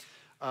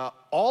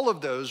 all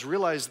of those,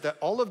 realize that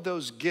all of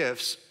those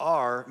gifts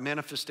are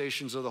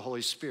manifestations of the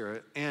Holy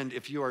Spirit. And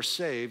if you are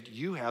saved,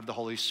 you have the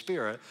Holy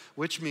Spirit,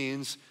 which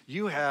means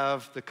you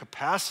have the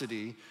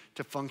capacity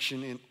to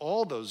function in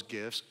all those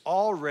gifts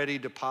already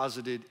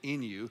deposited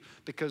in you,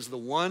 because the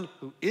one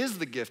who is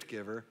the gift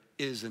giver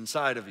is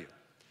inside of you.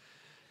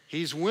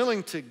 He's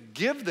willing to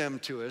give them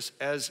to us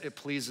as it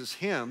pleases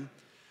him.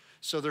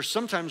 So there's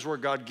sometimes where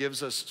God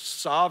gives us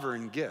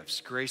sovereign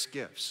gifts, grace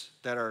gifts,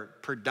 that are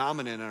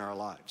predominant in our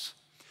lives.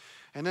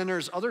 And then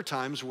there's other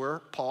times where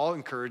Paul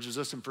encourages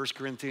us in 1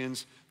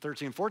 Corinthians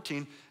 13,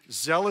 14,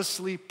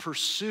 zealously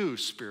pursue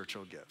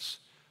spiritual gifts.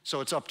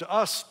 So it's up to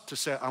us to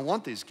say, I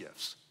want these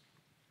gifts.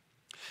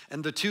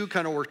 And the two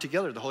kind of work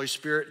together. The Holy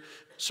Spirit,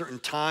 certain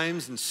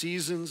times and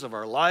seasons of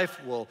our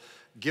life will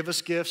give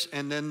us gifts,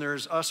 and then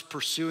there's us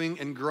pursuing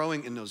and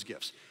growing in those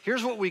gifts.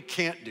 Here's what we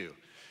can't do.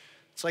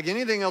 It's like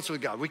anything else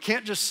with God. We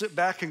can't just sit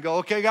back and go,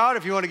 okay, God,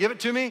 if you want to give it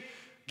to me,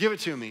 give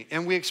it to me.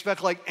 And we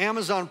expect like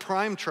Amazon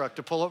Prime truck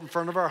to pull up in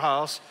front of our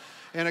house,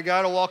 and a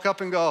guy to walk up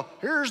and go,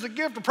 here's the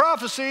gift of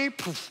prophecy.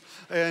 Poof.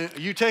 And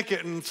you take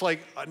it, and it's like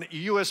a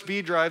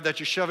USB drive that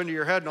you shove into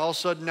your head, and all of a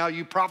sudden now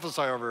you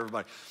prophesy over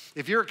everybody.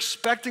 If you're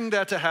expecting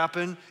that to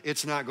happen,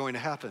 it's not going to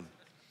happen.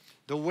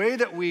 The way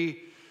that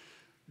we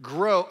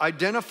grow,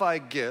 identify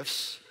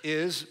gifts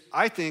is,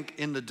 I think,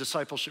 in the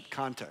discipleship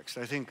context.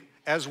 I think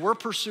as we're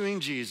pursuing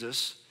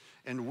Jesus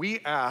and we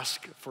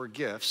ask for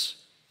gifts,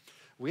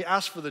 we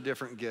ask for the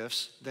different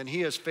gifts, then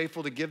he is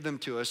faithful to give them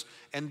to us,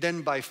 and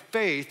then by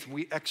faith,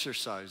 we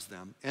exercise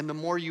them. And the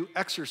more you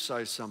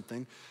exercise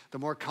something, the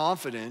more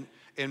confident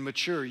and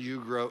mature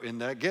you grow in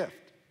that gift.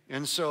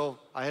 And so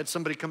I had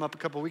somebody come up a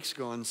couple weeks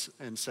ago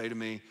and say to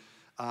me,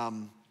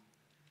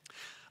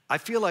 I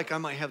feel like I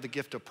might have the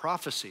gift of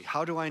prophecy.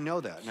 How do I know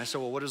that? And I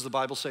said, well, what does the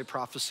Bible say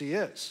prophecy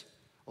is?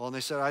 Well, and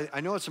they said, I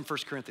know it's in 1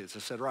 Corinthians. I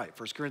said, right,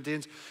 1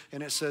 Corinthians,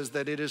 and it says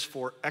that it is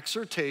for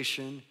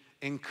exhortation,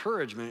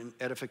 encouragement, and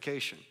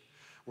edification,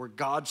 where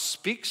God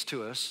speaks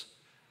to us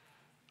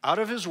out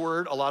of his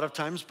word a lot of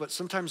times, but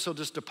sometimes he'll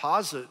just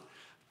deposit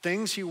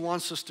things he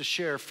wants us to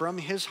share from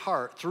his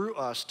heart through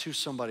us to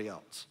somebody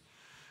else.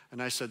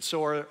 And I said,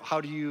 so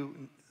how do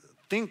you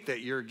think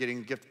that you're getting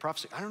the gift of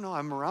prophecy? I don't know.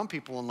 I'm around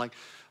people and like,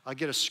 I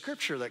get a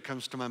scripture that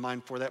comes to my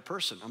mind for that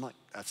person. I'm like,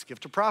 that's the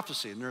gift of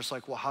prophecy. And they're just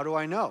like, well, how do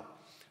I know?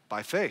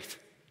 By faith.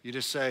 You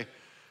just say,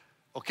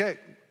 okay,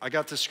 I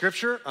got the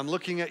scripture. I'm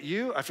looking at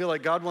you. I feel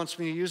like God wants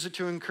me to use it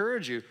to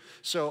encourage you.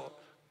 So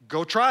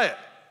go try it.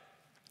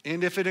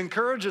 And if it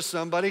encourages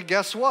somebody,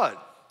 guess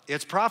what?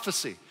 It's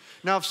prophecy.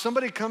 Now, if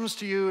somebody comes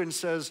to you and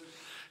says,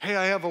 hey,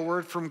 I have a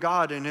word from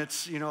God, and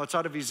it's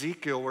out of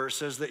Ezekiel where it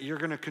says that you're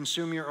going to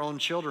consume your own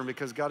children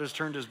because God has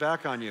turned his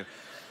back on you.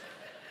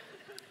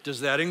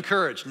 Does that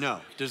encourage?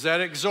 No. Does that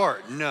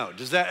exhort? No.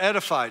 Does that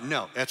edify?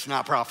 No. That's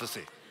not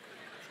prophecy.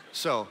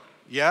 So,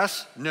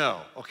 yes?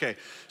 No. Okay.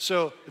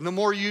 So, the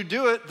more you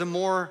do it, the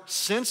more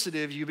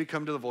sensitive you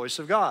become to the voice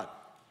of God.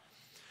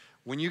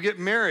 When you get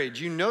married,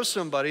 you know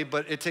somebody,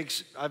 but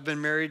I've been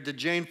married to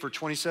Jane for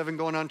 27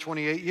 going on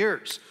 28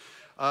 years.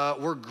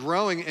 We're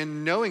growing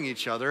and knowing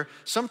each other.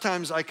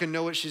 Sometimes I can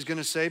know what she's going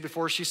to say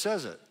before she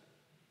says it.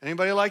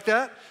 Anybody like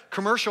that?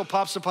 Commercial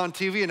pops up on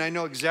TV and I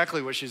know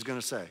exactly what she's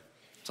gonna say.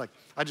 It's like,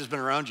 I've just been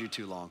around you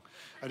too long.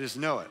 I just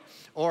know it.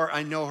 Or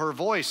I know her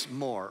voice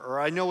more, or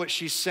I know what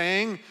she's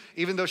saying,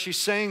 even though she's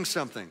saying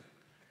something.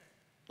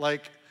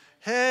 Like,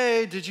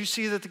 hey, did you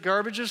see that the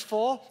garbage is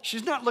full?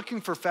 She's not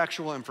looking for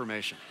factual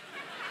information.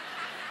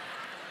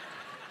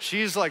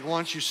 She's like,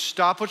 once you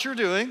stop what you're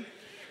doing,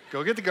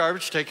 go get the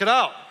garbage, take it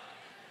out,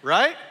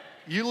 right?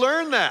 You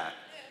learn that.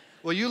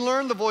 Well, you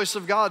learn the voice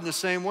of God in the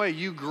same way.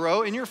 You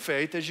grow in your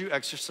faith as you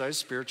exercise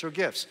spiritual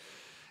gifts.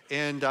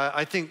 And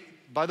I think,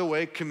 by the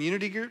way,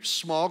 community groups,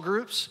 small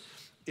groups,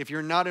 if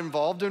you're not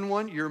involved in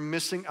one, you're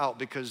missing out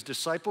because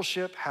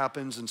discipleship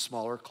happens in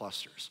smaller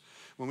clusters.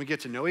 When we get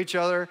to know each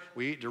other,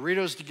 we eat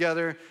Doritos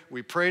together,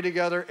 we pray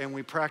together, and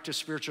we practice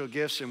spiritual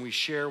gifts, and we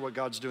share what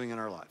God's doing in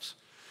our lives.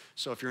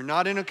 So if you're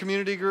not in a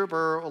community group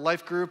or a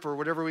life group or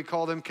whatever we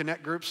call them,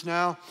 connect groups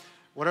now,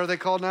 what are they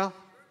called now?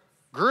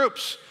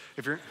 Groups.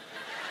 If you're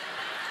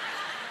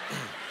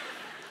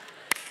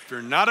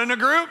not in a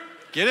group,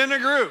 get in a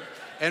group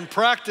and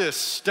practice,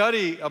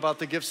 study about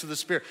the gifts of the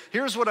Spirit.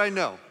 Here's what I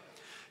know.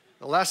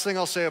 The last thing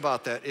I'll say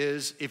about that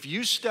is if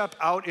you step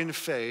out in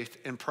faith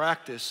and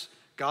practice,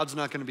 God's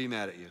not going to be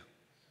mad at you.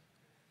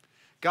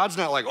 God's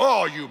not like,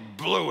 oh, you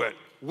blew it.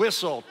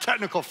 Whistle,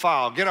 technical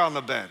foul, get on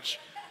the bench.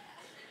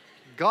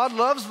 God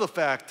loves the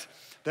fact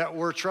that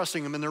we're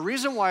trusting him. And the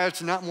reason why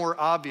it's not more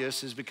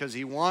obvious is because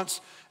he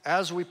wants,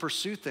 as we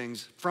pursue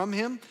things from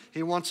him,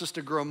 he wants us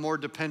to grow more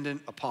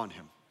dependent upon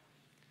him.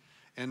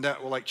 And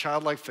that, like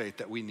childlike faith,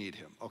 that we need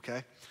him,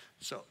 okay?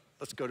 So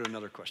let's go to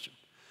another question.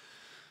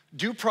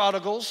 Do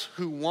prodigals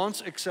who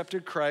once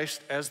accepted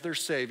Christ as their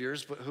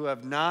saviors, but who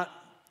have not,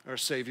 or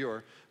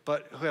savior,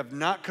 but who have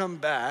not come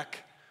back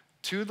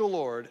to the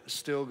Lord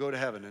still go to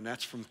heaven? And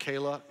that's from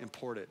Kayla in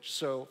Portage.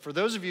 So for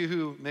those of you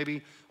who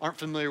maybe aren't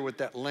familiar with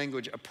that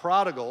language, a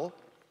prodigal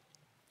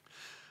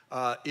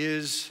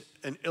is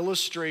an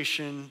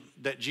illustration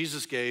that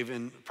Jesus gave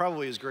in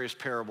probably his greatest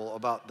parable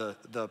about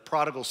the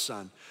prodigal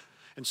son.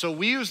 And so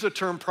we use the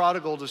term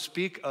prodigal to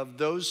speak of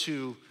those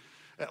who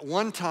at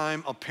one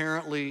time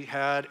apparently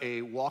had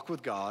a walk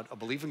with God, a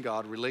belief in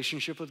God,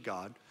 relationship with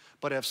God,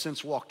 but have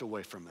since walked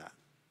away from that.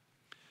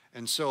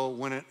 And so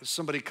when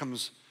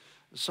somebody's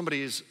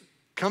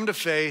come to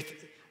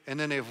faith and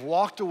then they've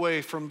walked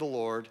away from the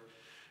Lord,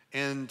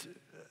 and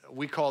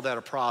we call that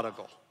a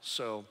prodigal.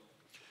 So,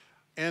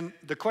 and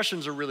the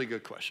question's a really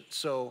good question.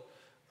 So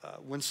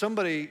when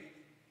somebody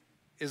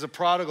is a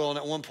prodigal and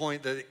at one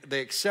point they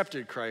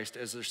accepted Christ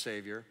as their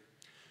Savior,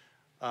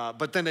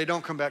 but then they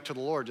don't come back to the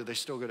Lord, do they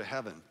still go to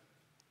heaven?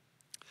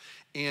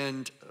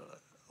 And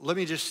let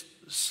me just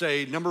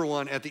say, number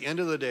one, at the end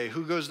of the day,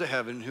 who goes to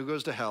heaven, who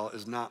goes to hell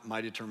is not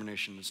my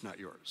determination, it's not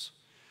yours.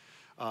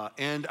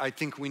 And I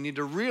think we need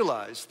to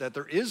realize that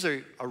there is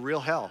a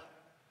real hell.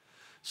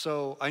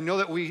 So I know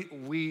that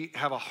we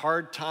have a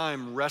hard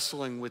time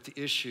wrestling with the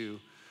issue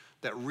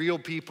that real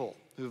people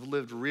who've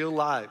lived real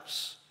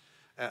lives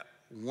at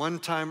one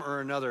time or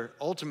another,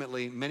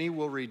 ultimately, many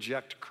will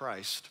reject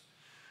Christ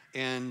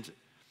and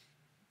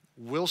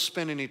will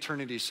spend an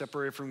eternity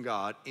separated from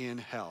God in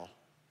hell.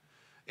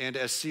 And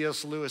as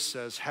C.S. Lewis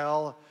says,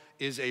 hell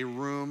is a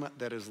room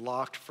that is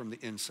locked from the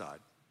inside.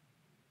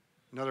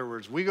 In other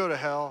words, we go to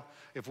hell.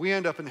 If we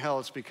end up in hell,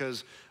 it's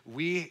because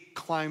we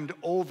climbed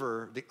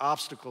over the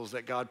obstacles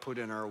that God put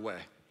in our way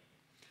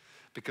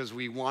because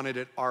we wanted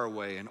it our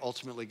way, and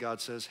ultimately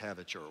God says, have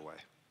it your way.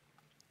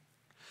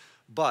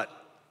 But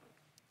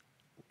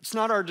it's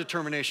not our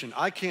determination.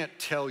 I can't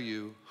tell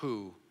you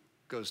who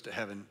goes to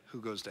heaven, who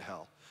goes to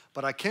hell.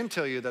 But I can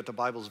tell you that the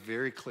Bible's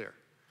very clear.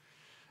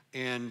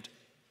 And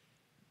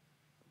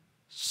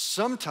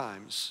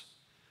sometimes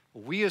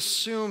we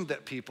assume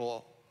that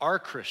people are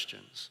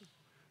Christians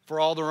for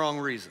all the wrong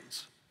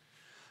reasons.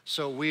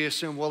 So we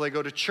assume, well, they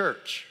go to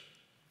church,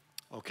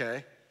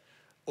 okay?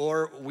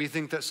 Or we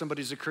think that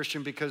somebody's a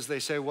Christian because they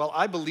say, well,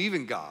 I believe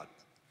in God.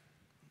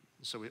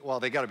 So, well,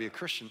 they got to be a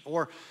Christian.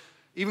 Or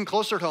even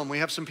closer at home, we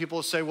have some people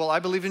who say, well, I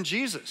believe in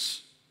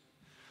Jesus.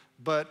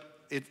 But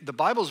the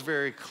Bible's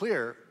very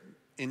clear.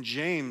 In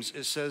James,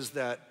 it says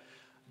that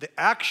the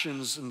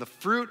actions and the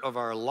fruit of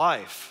our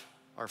life,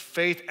 our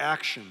faith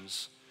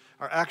actions,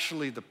 are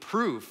actually the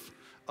proof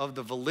of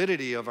the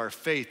validity of our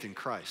faith in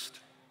Christ.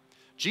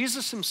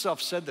 Jesus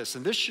himself said this,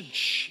 and this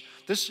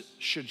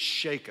should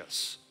shake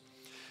us.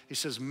 He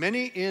says,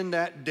 many in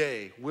that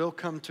day will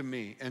come to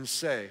me and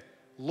say,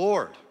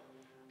 Lord,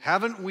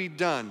 haven't we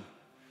done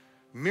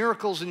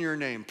miracles in your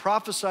name,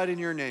 prophesied in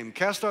your name,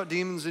 cast out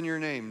demons in your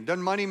name,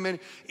 done mighty men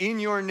in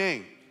your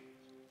name?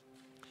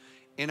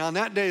 And on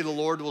that day, the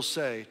Lord will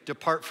say,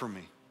 depart from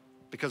me,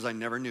 because I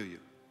never knew you.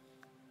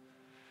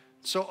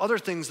 So other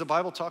things the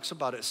Bible talks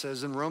about, it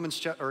says in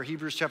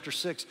Hebrews chapter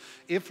 6,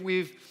 if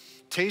we've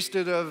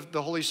tasted of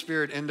the Holy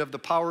Spirit and of the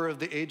power of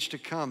the age to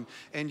come,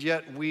 and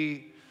yet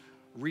we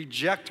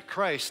reject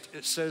Christ,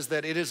 it says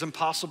that it is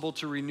impossible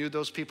to renew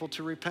those people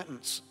to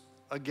repentance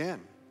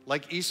again.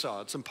 Like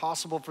Esau, it's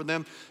impossible for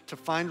them to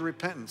find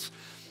repentance.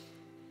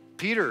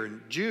 Peter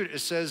and Jude, it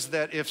says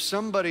that if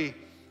somebody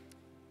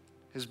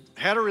has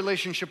had a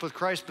relationship with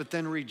Christ, but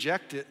then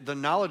rejected the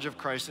knowledge of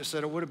Christ. It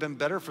said it would have been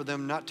better for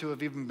them not to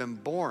have even been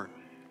born.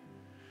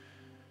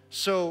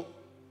 So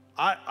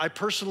I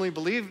personally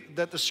believe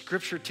that the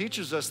scripture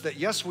teaches us that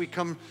yes, we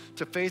come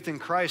to faith in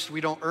Christ. We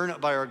don't earn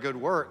it by our good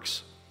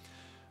works.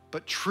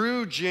 But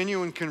true,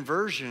 genuine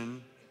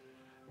conversion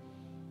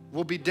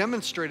will be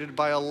demonstrated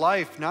by a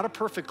life, not a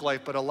perfect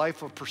life, but a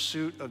life of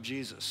pursuit of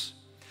Jesus.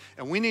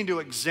 And we need to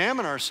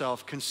examine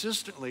ourselves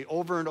consistently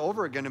over and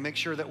over again to make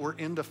sure that we're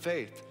in the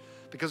faith,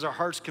 because our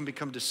hearts can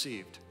become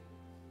deceived.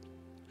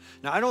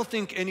 Now, I don't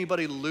think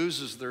anybody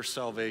loses their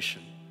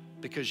salvation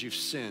because you've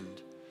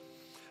sinned.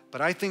 But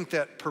I think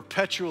that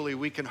perpetually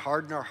we can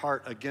harden our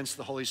heart against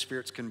the Holy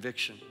Spirit's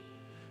conviction.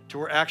 To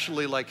where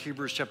actually, like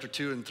Hebrews chapter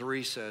 2 and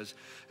 3 says,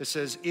 it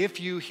says, if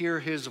you hear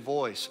his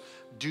voice,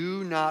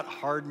 do not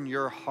harden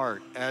your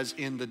heart as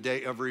in the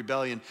day of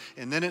rebellion.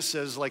 And then it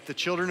says, like the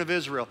children of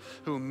Israel,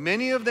 who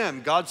many of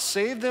them, God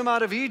saved them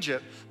out of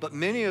Egypt, but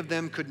many of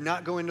them could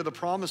not go into the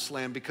promised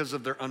land because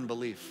of their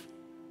unbelief,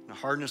 the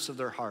hardness of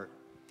their heart.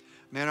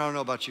 Man, I don't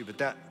know about you, but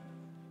that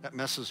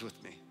messes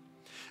with me.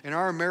 And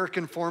our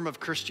American form of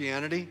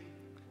Christianity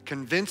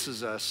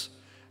convinces us,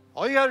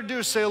 all you got to do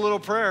is say a little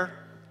prayer,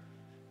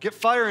 get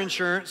fire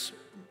insurance,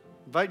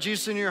 invite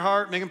Jesus into your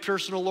heart, make him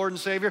personal Lord and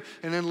Savior,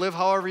 and then live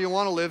however you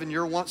want to live, and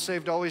you're once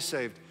saved, always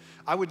saved.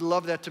 I would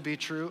love that to be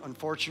true.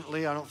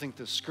 Unfortunately, I don't think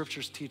the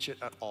scriptures teach it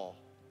at all.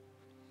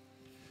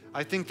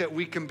 I think that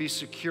we can be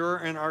secure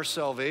in our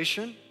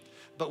salvation,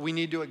 but we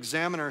need to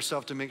examine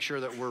ourselves to make sure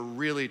that we're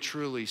really,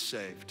 truly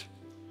saved,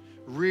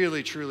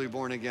 really, truly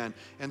born again.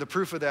 And the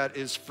proof of that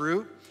is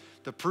fruit.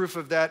 The proof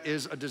of that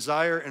is a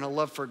desire and a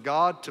love for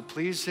God to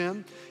please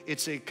him.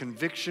 It's a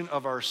conviction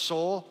of our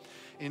soul.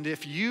 And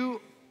if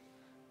you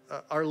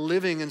are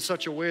living in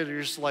such a way that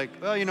you're just like,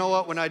 well, you know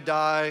what, when I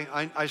die,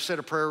 I said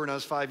a prayer when I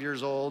was 5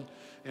 years old,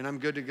 and I'm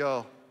good to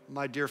go.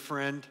 My dear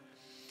friend,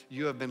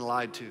 you have been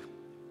lied to.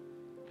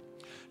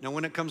 Now,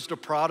 when it comes to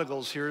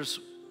prodigals, here's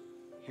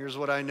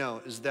what I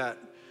know, is that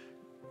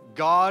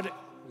God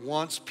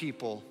wants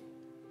people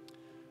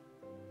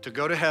to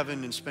go to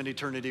heaven and spend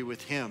eternity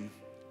with him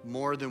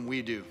more than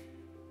we do.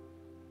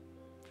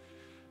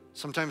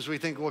 Sometimes we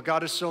think, well,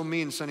 God is so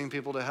mean sending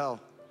people to hell.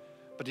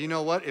 But do you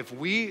know what? If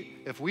we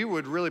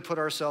would really put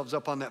ourselves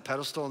up on that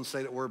pedestal and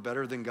say that we're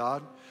better than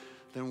God,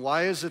 then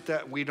why is it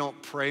that we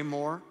don't pray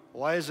more?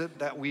 Why is it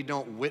that we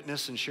don't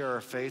witness and share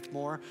our faith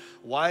more?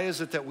 Why is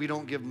it that we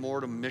don't give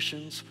more to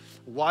missions?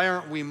 Why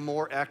aren't we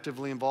more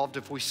actively involved?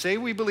 If we say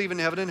we believe in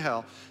heaven and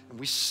hell, and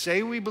we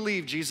say we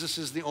believe Jesus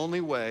is the only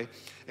way,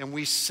 and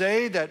we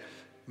say that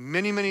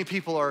many, many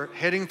people are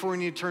heading for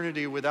an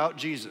eternity without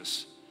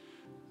Jesus,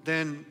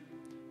 then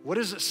what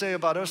does it say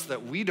about us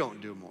that we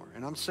don't do more?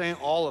 And I'm saying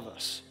all of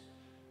us.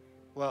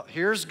 Well,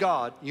 here's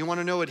God. You want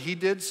to know what he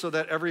did so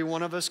that every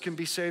one of us can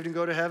be saved and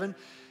go to heaven?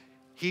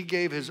 He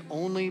gave his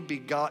only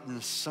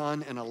begotten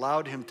son and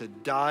allowed him to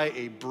die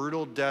a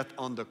brutal death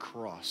on the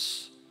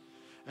cross.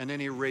 And then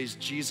he raised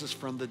Jesus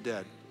from the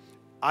dead.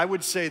 I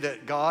would say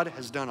that God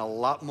has done a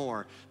lot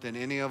more than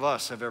any of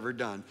us have ever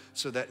done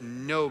so that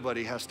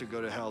nobody has to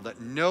go to hell,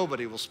 that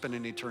nobody will spend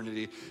an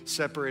eternity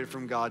separated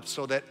from God,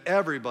 so that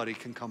everybody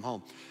can come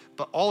home.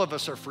 But all of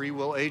us are free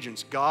will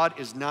agents. God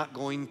is not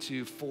going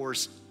to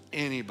force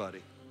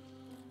anybody.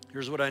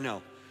 Here's what I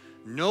know.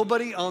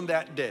 Nobody on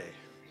that day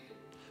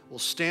will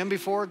stand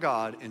before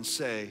God and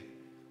say,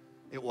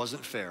 it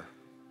wasn't fair.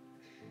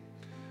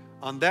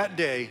 On that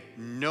day,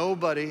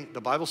 nobody,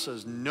 the Bible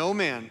says, no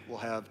man will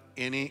have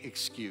any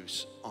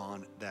excuse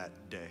on that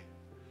day.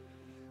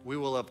 We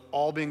will have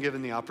all been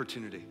given the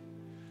opportunity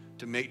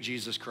to make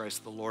Jesus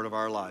Christ the Lord of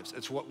our lives.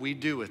 It's what we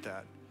do with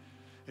that.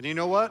 And you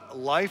know what?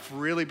 Life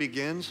really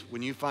begins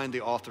when you find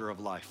the author of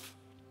life.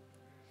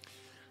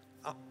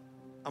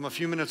 I'm a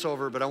few minutes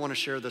over, but I want to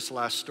share this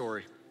last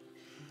story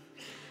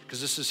because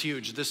this is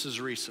huge. This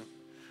is recent.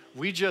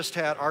 We just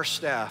had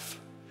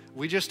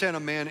a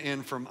man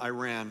in from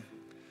Iran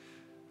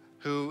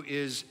who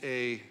is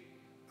an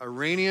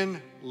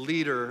Iranian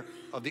leader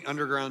of the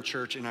underground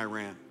church in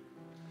Iran.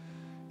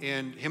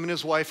 And him and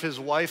his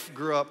wife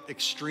grew up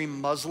extreme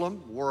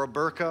Muslim, wore a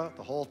burqa,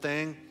 the whole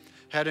thing,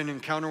 had an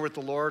encounter with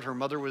the Lord. Her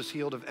mother was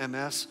healed of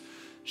MS.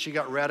 She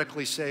got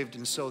radically saved.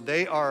 And so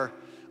they are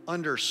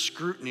under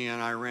scrutiny in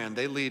Iran.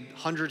 They lead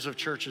hundreds of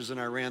churches in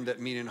Iran that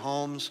meet in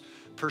homes,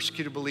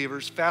 persecuted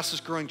believers.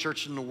 Fastest growing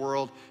church in the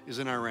world is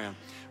in Iran.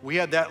 We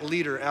had that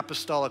leader,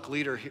 apostolic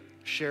leader,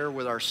 share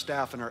with our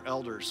staff and our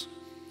elders.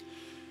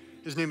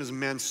 His name is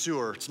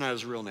Mansour. It's not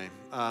his real name.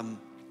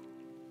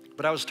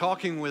 But I was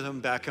talking with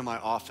him back in my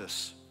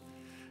office,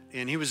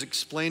 and he was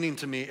explaining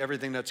to me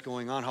everything that's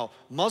going on, how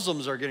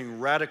Muslims are getting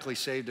radically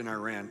saved in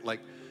Iran. Like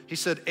he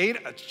said,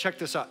 check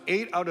this out,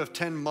 8 out of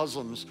 10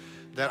 Muslims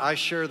that I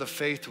share the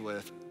faith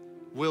with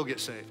will get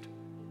saved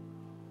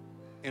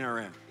in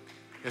Iran.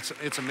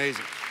 It's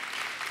amazing.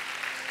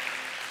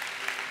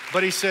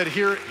 But he said,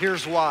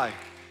 here's why.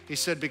 He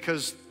said,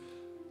 because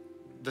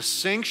the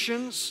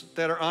sanctions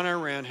that are on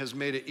Iran has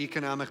made it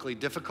economically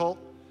difficult.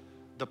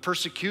 The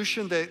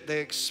persecution that they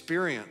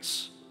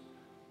experience,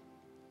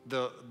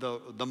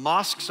 the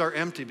mosques are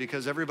empty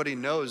because everybody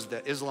knows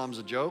that Islam's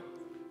a joke.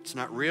 It's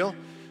not real.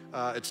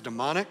 It's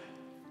demonic.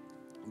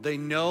 They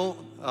know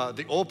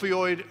the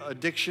opioid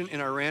addiction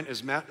in Iran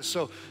is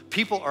so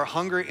people are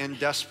hungry and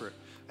desperate.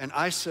 And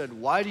I said,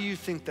 why do you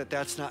think that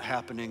that's not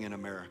happening in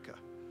America?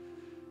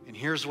 And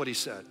here's what he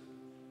said.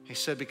 He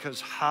said,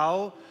 because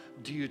how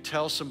do you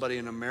tell somebody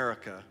in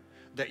America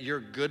that your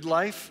good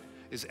life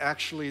is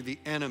actually the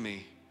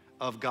enemy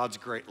of God's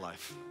great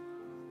life?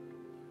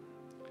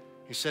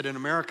 He said, in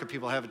America,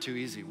 people have it too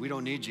easy. We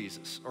don't need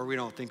Jesus, or we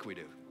don't think we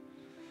do.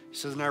 He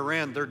says, in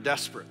Iran, they're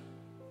desperate.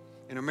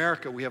 In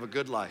America, we have a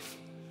good life.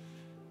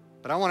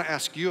 But I want to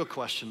ask you a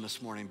question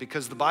this morning,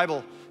 because the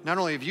Bible, not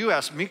only have you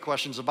asked me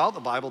questions about the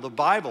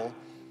Bible,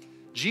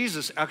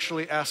 Jesus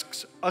actually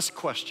asks us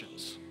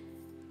questions,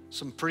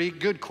 some pretty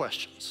good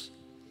questions.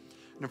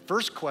 And the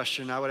first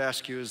question I would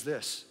ask you is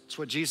this. It's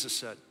what Jesus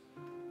said.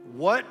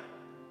 What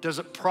does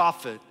it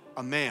profit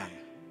a man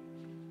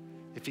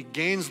if he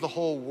gains the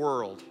whole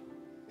world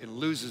and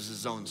loses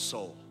his own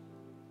soul?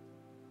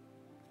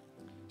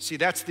 See,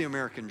 that's the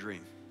American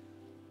dream.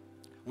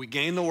 We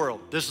gain the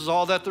world. This is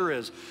all that there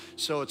is.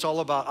 So it's all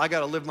about, I got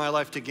to live my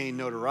life to gain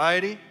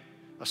notoriety,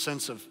 a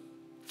sense of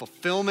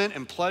fulfillment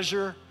and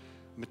pleasure,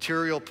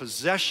 material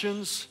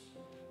possessions.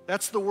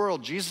 That's the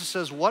world. Jesus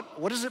says,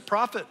 what does it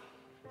profit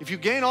if you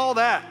gain all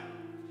that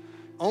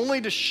only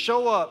to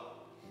show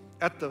up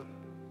at the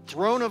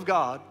throne of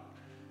God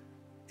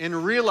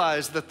and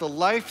realize that the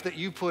life that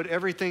you put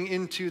everything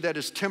into that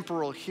is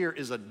temporal here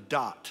is a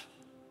dot.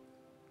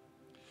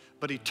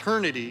 But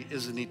eternity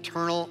is an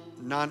eternal,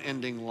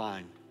 non-ending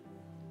line.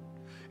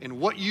 And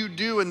what you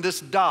do in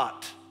this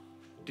dot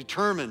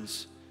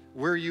determines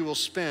where you will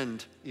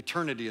spend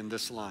eternity in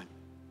this line.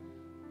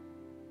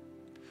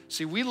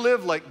 See, we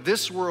live like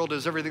this world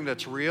is everything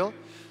that's real,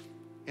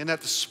 and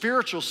that the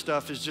spiritual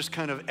stuff is just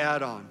kind of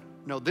add-on.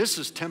 No, this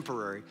is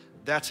temporary.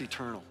 That's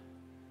eternal.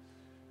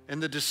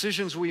 And the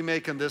decisions we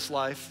make in this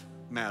life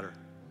matter.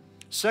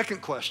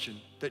 Second question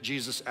that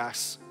Jesus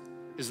asks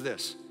is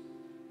this.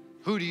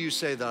 Who do you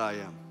say that I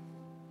am?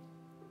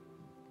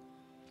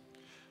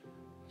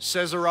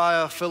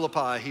 Caesarea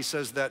Philippi, he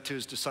says that to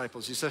his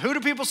disciples. He said, who do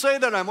people say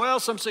that I am? Well,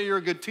 some say you're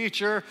a good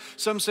teacher.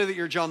 Some say that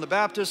you're John the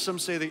Baptist. Some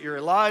say that you're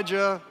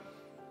Elijah.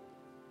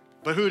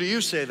 But who do you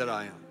say that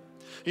I am?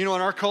 You know,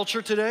 in our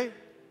culture today,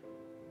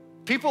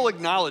 people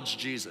acknowledge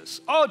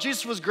Jesus. Oh,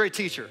 Jesus was a great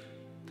teacher.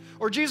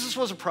 Or Jesus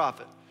was a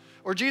prophet.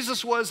 Or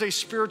Jesus was a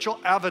spiritual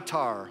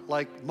avatar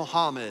like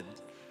Muhammad.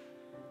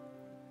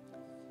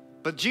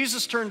 But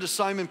Jesus turned to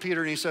Simon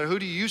Peter and he said, who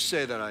do you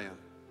say that I am?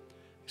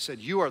 He said,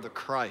 you are the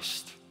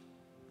Christ,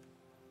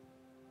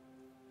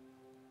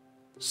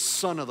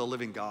 Son of the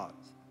living God.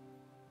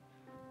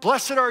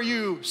 Blessed are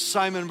you,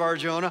 Simon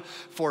Bar-Jonah,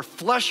 for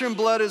flesh and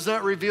blood has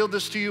not revealed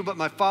this to you, but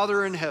my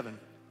Father in heaven.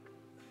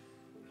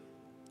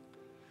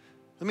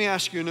 Let me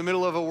ask you, in the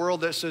middle of a world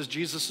that says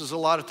Jesus is a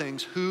lot of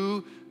things,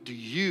 who do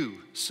you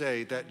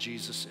say that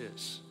Jesus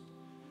is?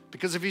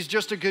 Because if he's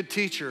just a good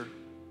teacher,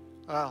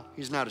 well,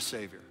 he's not a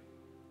savior.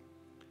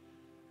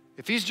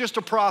 If he's just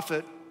a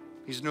prophet,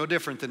 he's no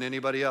different than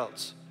anybody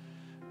else.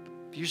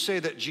 If you say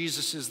that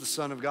Jesus is the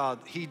Son of God,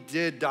 he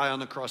did die on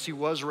the cross, he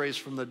was raised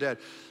from the dead,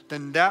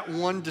 then that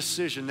one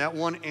decision, that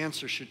one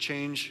answer should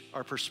change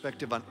our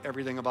perspective on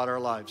everything about our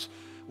lives.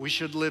 We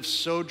should live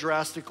so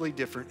drastically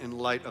different in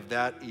light of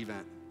that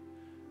event.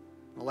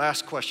 The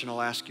last question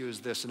I'll ask you is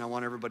this, and I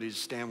want everybody to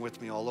stand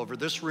with me all over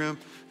this room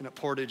and at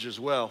Portage as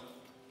well.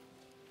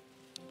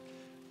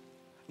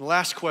 The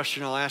last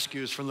question I'll ask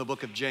you is from the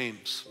book of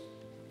James.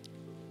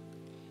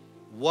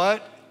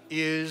 What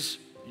is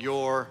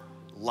your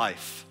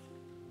life?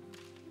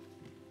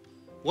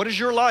 What is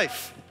your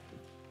life?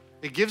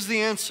 It gives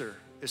the answer.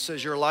 It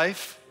says your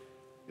life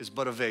is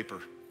but a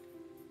vapor.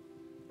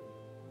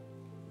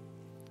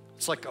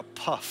 It's like a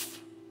puff,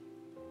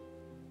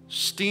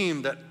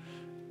 steam that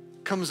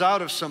comes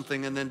out of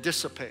something and then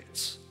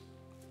dissipates.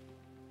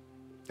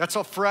 That's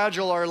how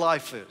fragile our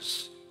life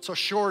is. That's how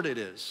short it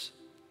is.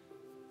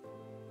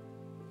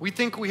 We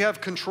think we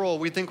have control.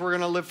 We think we're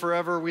going to live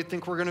forever. We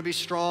think we're going to be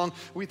strong.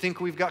 We think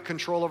we've got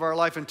control of our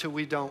life until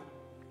we don't.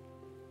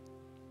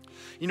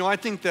 You know, I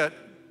think that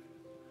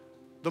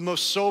the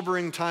most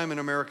sobering time in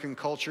American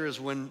culture is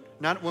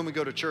not when we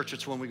go to church,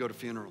 it's when we go to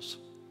funerals.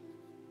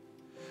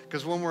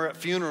 Because when we're at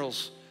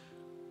funerals,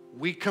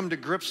 we come to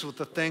grips with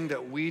the thing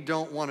that we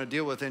don't want to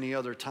deal with any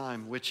other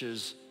time, which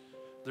is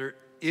there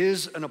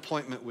is an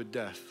appointment with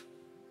death.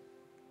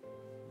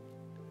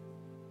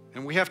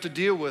 And we have to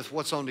deal with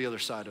what's on the other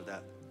side of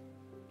that.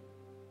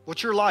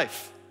 What's your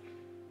life?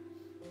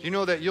 Do you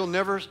know that you'll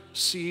never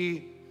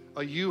see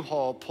a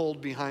U-Haul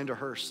pulled behind a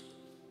hearse?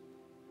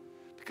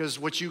 Because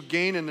what you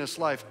gain in this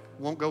life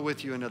won't go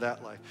with you into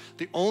that life.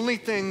 The only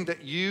thing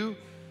that you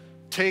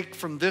take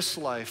from this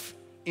life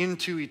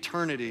into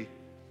eternity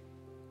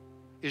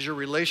is your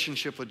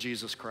relationship with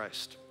Jesus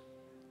Christ.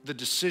 The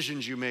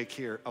decisions you make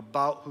here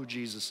about who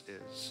Jesus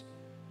is.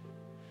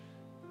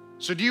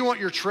 So do you want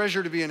your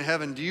treasure to be in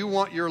heaven? Do you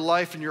want your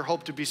life and your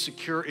hope to be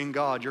secure in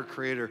God, your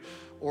creator?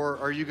 or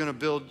are you going to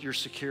build your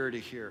security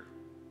here?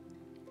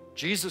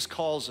 Jesus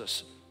calls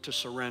us to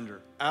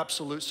surrender,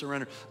 absolute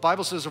surrender. The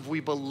Bible says if we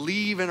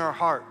believe in our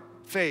heart,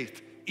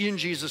 faith in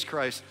Jesus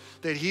Christ,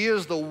 that he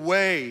is the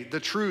way, the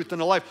truth,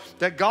 and the life,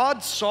 that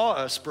God saw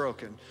us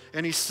broken,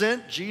 and he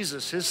sent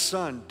Jesus, his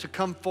son, to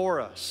come for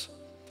us,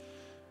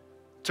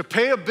 to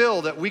pay a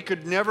bill that we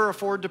could never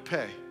afford to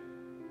pay,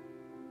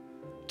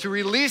 to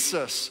release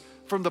us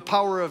from the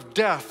power of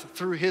death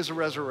through his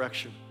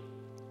resurrection.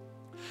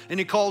 And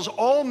he calls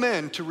all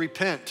men to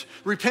repent.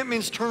 Repent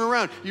means turn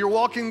around. You're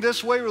walking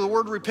this way, or the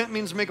word repent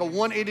means make a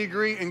 180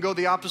 degree and go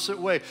the opposite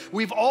way.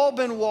 We've all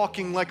been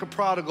walking like a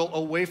prodigal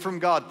away from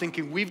God,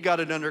 thinking we've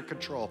got it under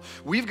control.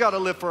 We've got to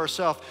live for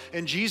ourselves.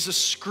 And Jesus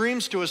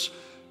screams to us,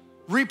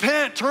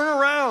 repent, turn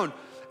around.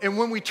 And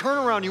when we turn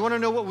around, you want to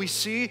know what we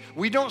see?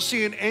 We don't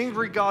see an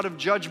angry God of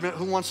judgment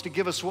who wants to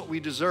give us what we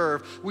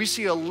deserve. We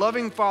see a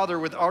loving Father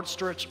with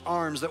outstretched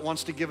arms that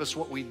wants to give us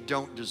what we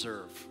don't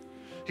deserve.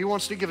 He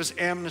wants to give us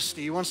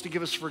amnesty. He wants to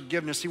give us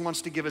forgiveness. He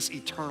wants to give us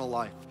eternal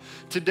life.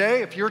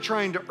 Today, if you're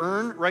trying to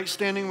earn right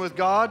standing with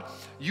God,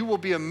 you will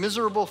be a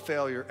miserable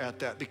failure at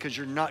that because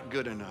you're not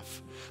good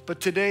enough. But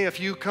today, if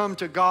you come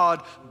to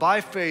God by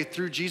faith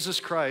through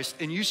Jesus Christ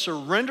and you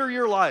surrender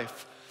your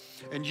life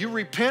and you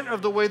repent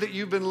of the way that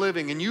you've been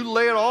living and you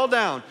lay it all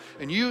down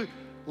and you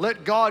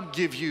let God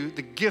give you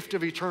the gift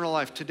of eternal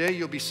life, today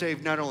you'll be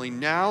saved not only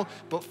now,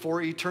 but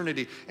for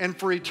eternity. And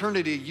for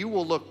eternity, you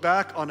will look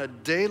back on a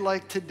day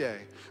like today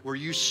where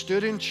you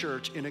stood in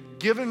church in a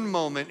given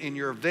moment in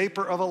your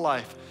vapor of a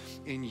life,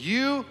 and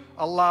you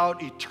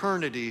allowed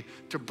eternity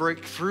to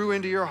break through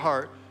into your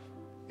heart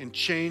and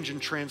change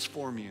and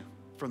transform you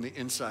from the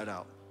inside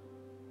out.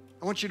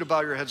 I want you to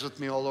bow your heads with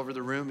me all over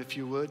the room, if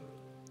you would.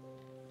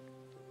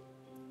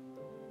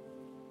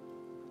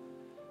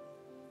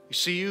 You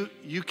see,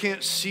 you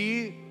can't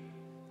see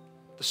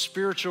the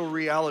spiritual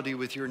reality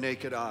with your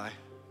naked eye,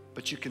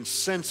 but you can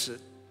sense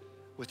it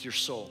with your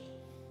soul.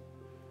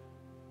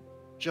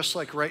 Just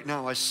like right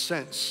now, I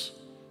sense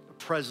the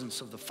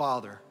presence of the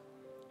Father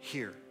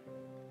here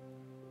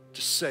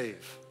to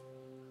save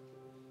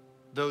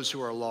those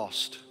who are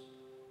lost.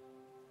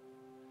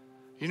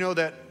 You know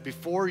that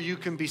before you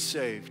can be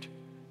saved,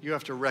 you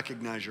have to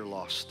recognize you're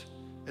lost.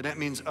 And that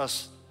means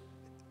us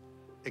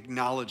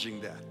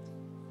acknowledging that.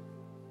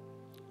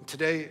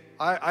 Today,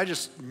 I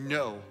just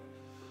know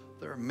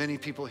there are many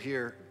people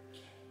here.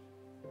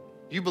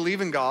 You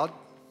believe in God,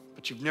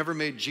 but you've never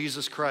made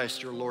Jesus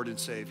Christ your Lord and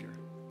Savior.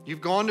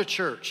 You've gone to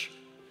church,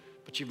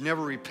 but you've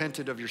never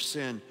repented of your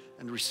sin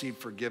and received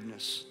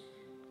forgiveness.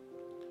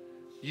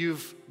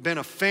 You've been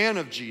a fan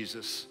of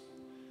Jesus,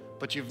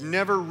 but you've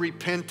never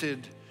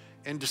repented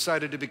and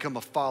decided to become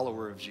a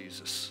follower of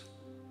Jesus.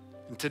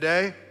 And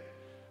today,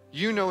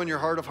 you know in your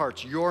heart of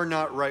hearts, you're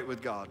not right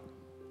with God.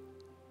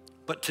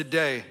 But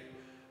today,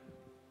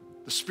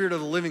 the Spirit of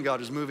the living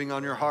God is moving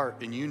on your heart,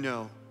 and you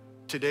know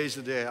today's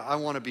the day. I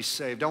want to be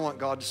saved. I want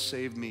God to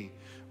save me,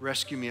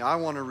 rescue me. I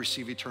want to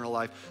receive eternal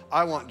life.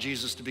 I want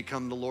Jesus to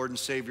become the Lord and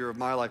Savior of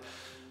my life.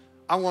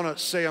 I want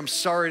to say I'm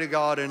sorry to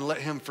God and let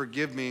him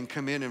forgive me and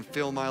come in and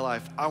fill my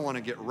life. I want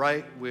to get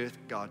right with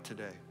God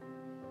today.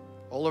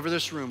 All over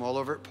this room, all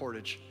over at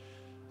Portage.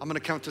 I'm going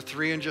to count to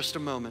 3 in just a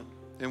moment.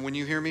 And when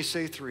you hear me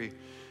say 3,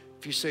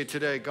 if you say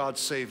today, God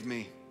saved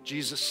me,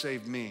 Jesus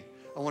saved me,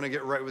 I want to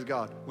get right with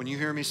God. When you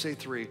hear me say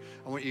 3,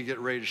 I want you to get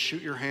ready to shoot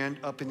your hand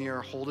up in the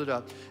air, hold it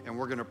up, and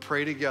we're going to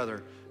pray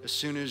together as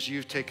soon as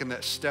you've taken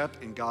that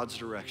step in God's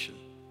direction.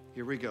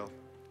 Here we go.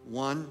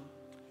 1,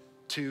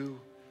 2,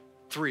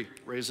 3.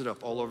 Raise it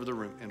up all over the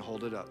room and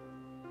hold it up.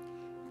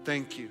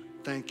 Thank you,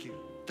 thank you,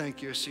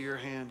 thank you. I see your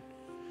hand.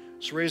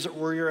 Just raise it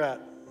where you're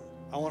at.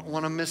 I don't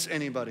want to miss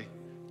anybody.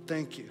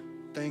 Thank you,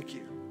 thank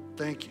you,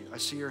 thank you. I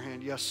see your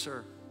hand. Yes,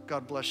 sir.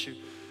 God bless you.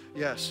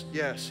 Yes,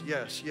 yes,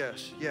 yes,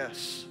 yes,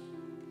 yes.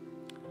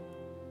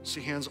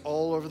 See hands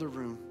all over the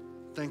room.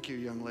 Thank you,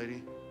 young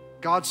lady.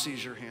 God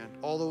sees your hand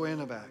all the way in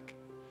the back.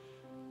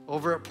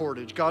 Over at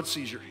Portage, God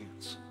sees your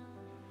hands.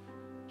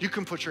 You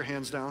can put your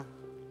hands down.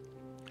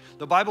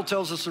 The Bible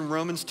tells us in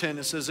Romans 10,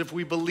 it says, if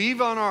we believe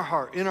in our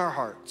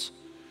hearts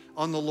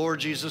on the Lord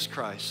Jesus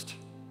Christ,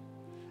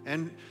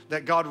 and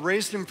that God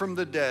raised him from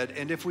the dead,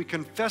 and if we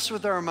confess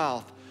with our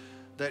mouth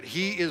that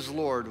he is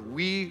Lord,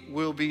 we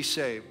will be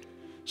saved.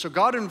 So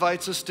God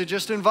invites us to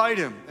just invite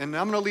him. And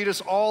I'm going to lead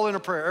us all in a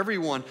prayer.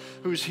 Everyone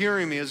who's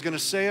hearing me is going to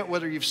say it,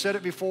 whether you've said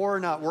it before or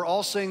not. We're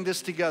all saying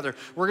this together.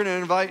 We're going to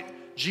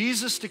invite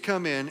Jesus to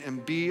come in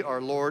and be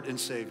our Lord and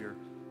Savior.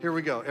 Here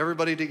we go.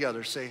 Everybody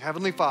together. Say,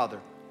 Heavenly Father,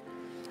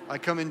 I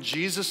come in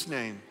Jesus'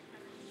 name.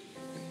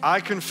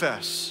 I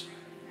confess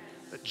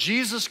that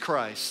Jesus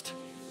Christ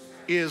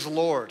is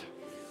Lord.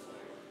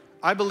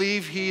 I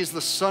believe he is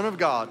the Son of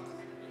God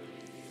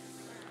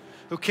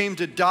who came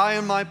to die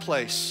in my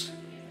place,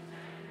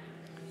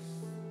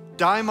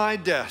 die my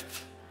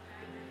death,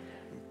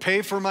 and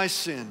pay for my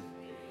sin.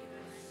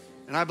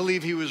 And I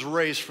believe he was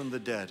raised from the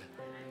dead.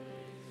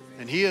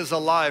 And he is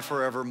alive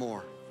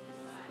forevermore.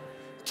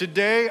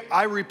 Today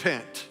I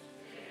repent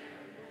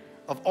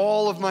of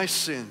all of my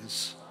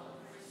sins.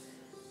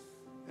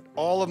 And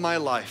all of my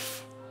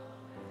life.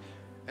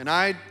 And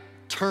I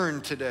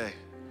turn today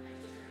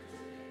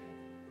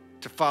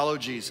to follow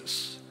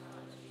Jesus.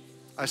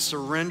 I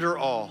surrender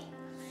all.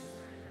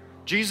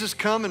 Jesus,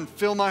 come and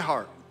fill my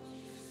heart.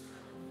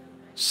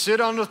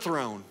 Sit on the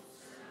throne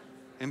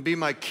and be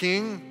my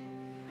King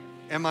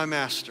and my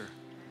Master.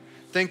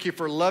 Thank you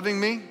for loving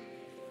me,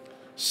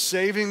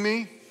 saving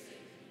me.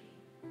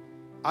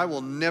 I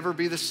will never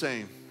be the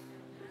same.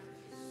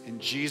 In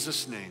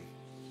Jesus' name,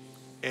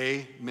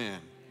 amen.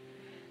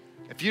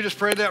 If you just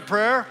prayed that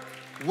prayer,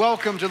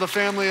 welcome to the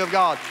family of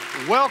God.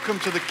 Welcome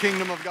to the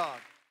kingdom of God.